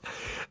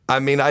 I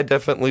mean, I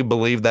definitely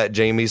believe that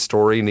Jamie's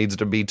story needs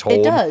to be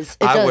told. It does.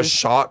 I was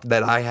shocked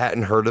that I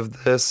hadn't heard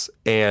of this,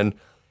 and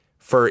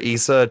for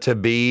Issa to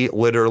be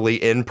literally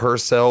in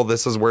Purcell,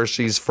 this is where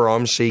she's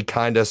from. She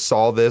kind of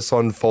saw this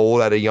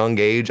unfold at a young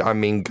age. I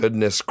mean,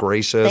 goodness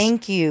gracious.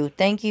 Thank you.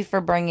 Thank you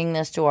for bringing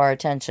this to our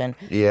attention.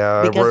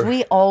 Yeah. Because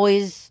we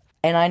always,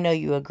 and I know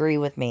you agree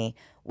with me,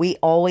 we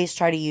always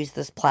try to use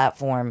this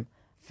platform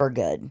for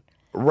good.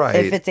 Right.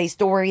 If it's a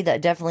story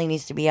that definitely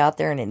needs to be out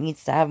there and it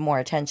needs to have more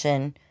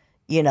attention,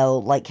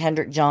 like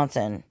Kendrick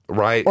Johnson.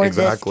 Right, or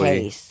exactly.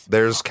 This case.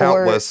 There's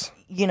countless.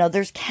 Or,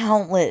 there's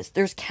countless.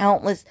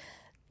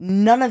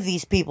 None of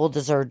these people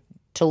deserve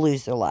to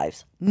lose their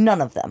lives.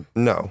 None of them.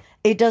 No.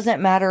 It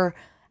doesn't matter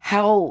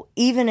how,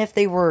 even if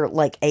they were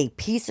like a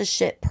piece of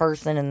shit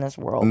person in this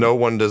world. No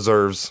one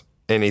deserves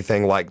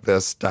anything like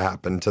this to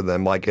happen to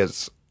them. Like,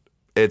 it's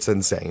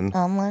insane.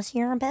 Unless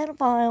you're a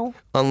pedophile.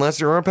 Unless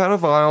you're a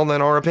pedophile,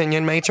 then our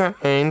opinion may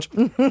change.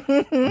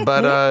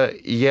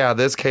 But, yeah,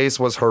 this case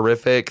was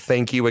horrific.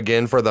 Thank you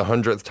again for the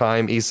 100th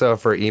time, Issa,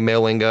 for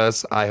emailing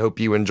us. I hope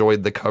you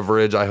enjoyed the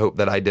coverage. I hope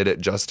that I did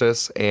it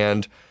justice.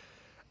 And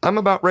I'm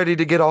about ready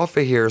to get off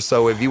of here.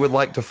 So if you would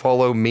like to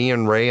follow me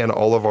and Ray and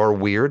all of our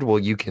weird, well,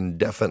 you can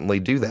definitely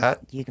do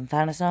that. You can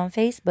find us on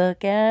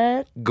Facebook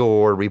at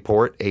Gore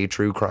Report, a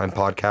true crime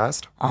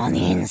podcast. On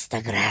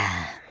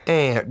Instagram.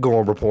 And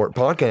Gore Report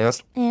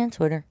Podcast. And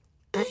Twitter.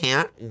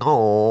 And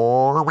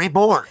Gore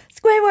Report.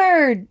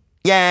 Squidward!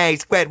 Yay,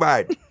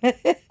 Squidward!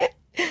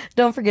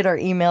 Don't forget our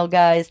email,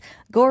 guys.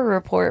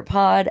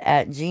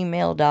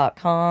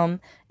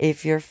 gorereportpod@gmail.com.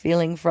 If you're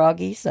feeling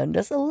froggy, send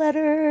us a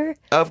letter.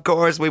 Of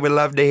course, we would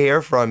love to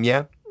hear from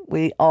you.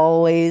 We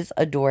always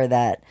adore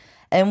that.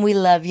 And we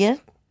love you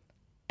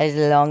as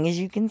long as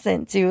you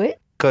consent to it.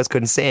 Because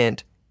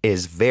consent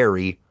is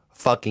very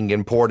fucking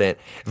important.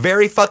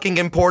 Very fucking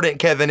important,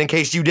 Kevin, in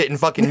case you didn't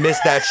fucking miss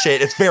that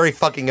shit. It's very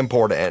fucking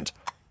important.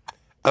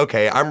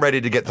 Okay, I'm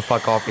ready to get the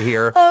fuck off of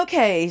here.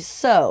 Okay,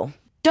 so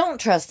don't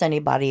trust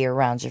anybody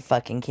around your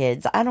fucking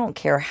kids. I don't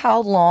care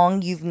how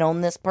long you've known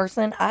this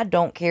person. I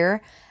don't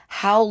care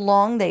how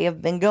long they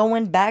have been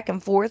going back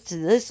and forth to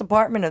this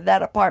apartment or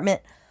that apartment.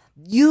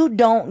 You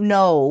don't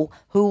know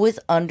who is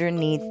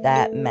underneath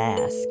that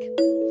mask.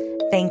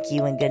 Thank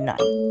you and good night.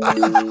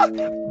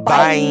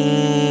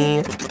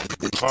 Bye.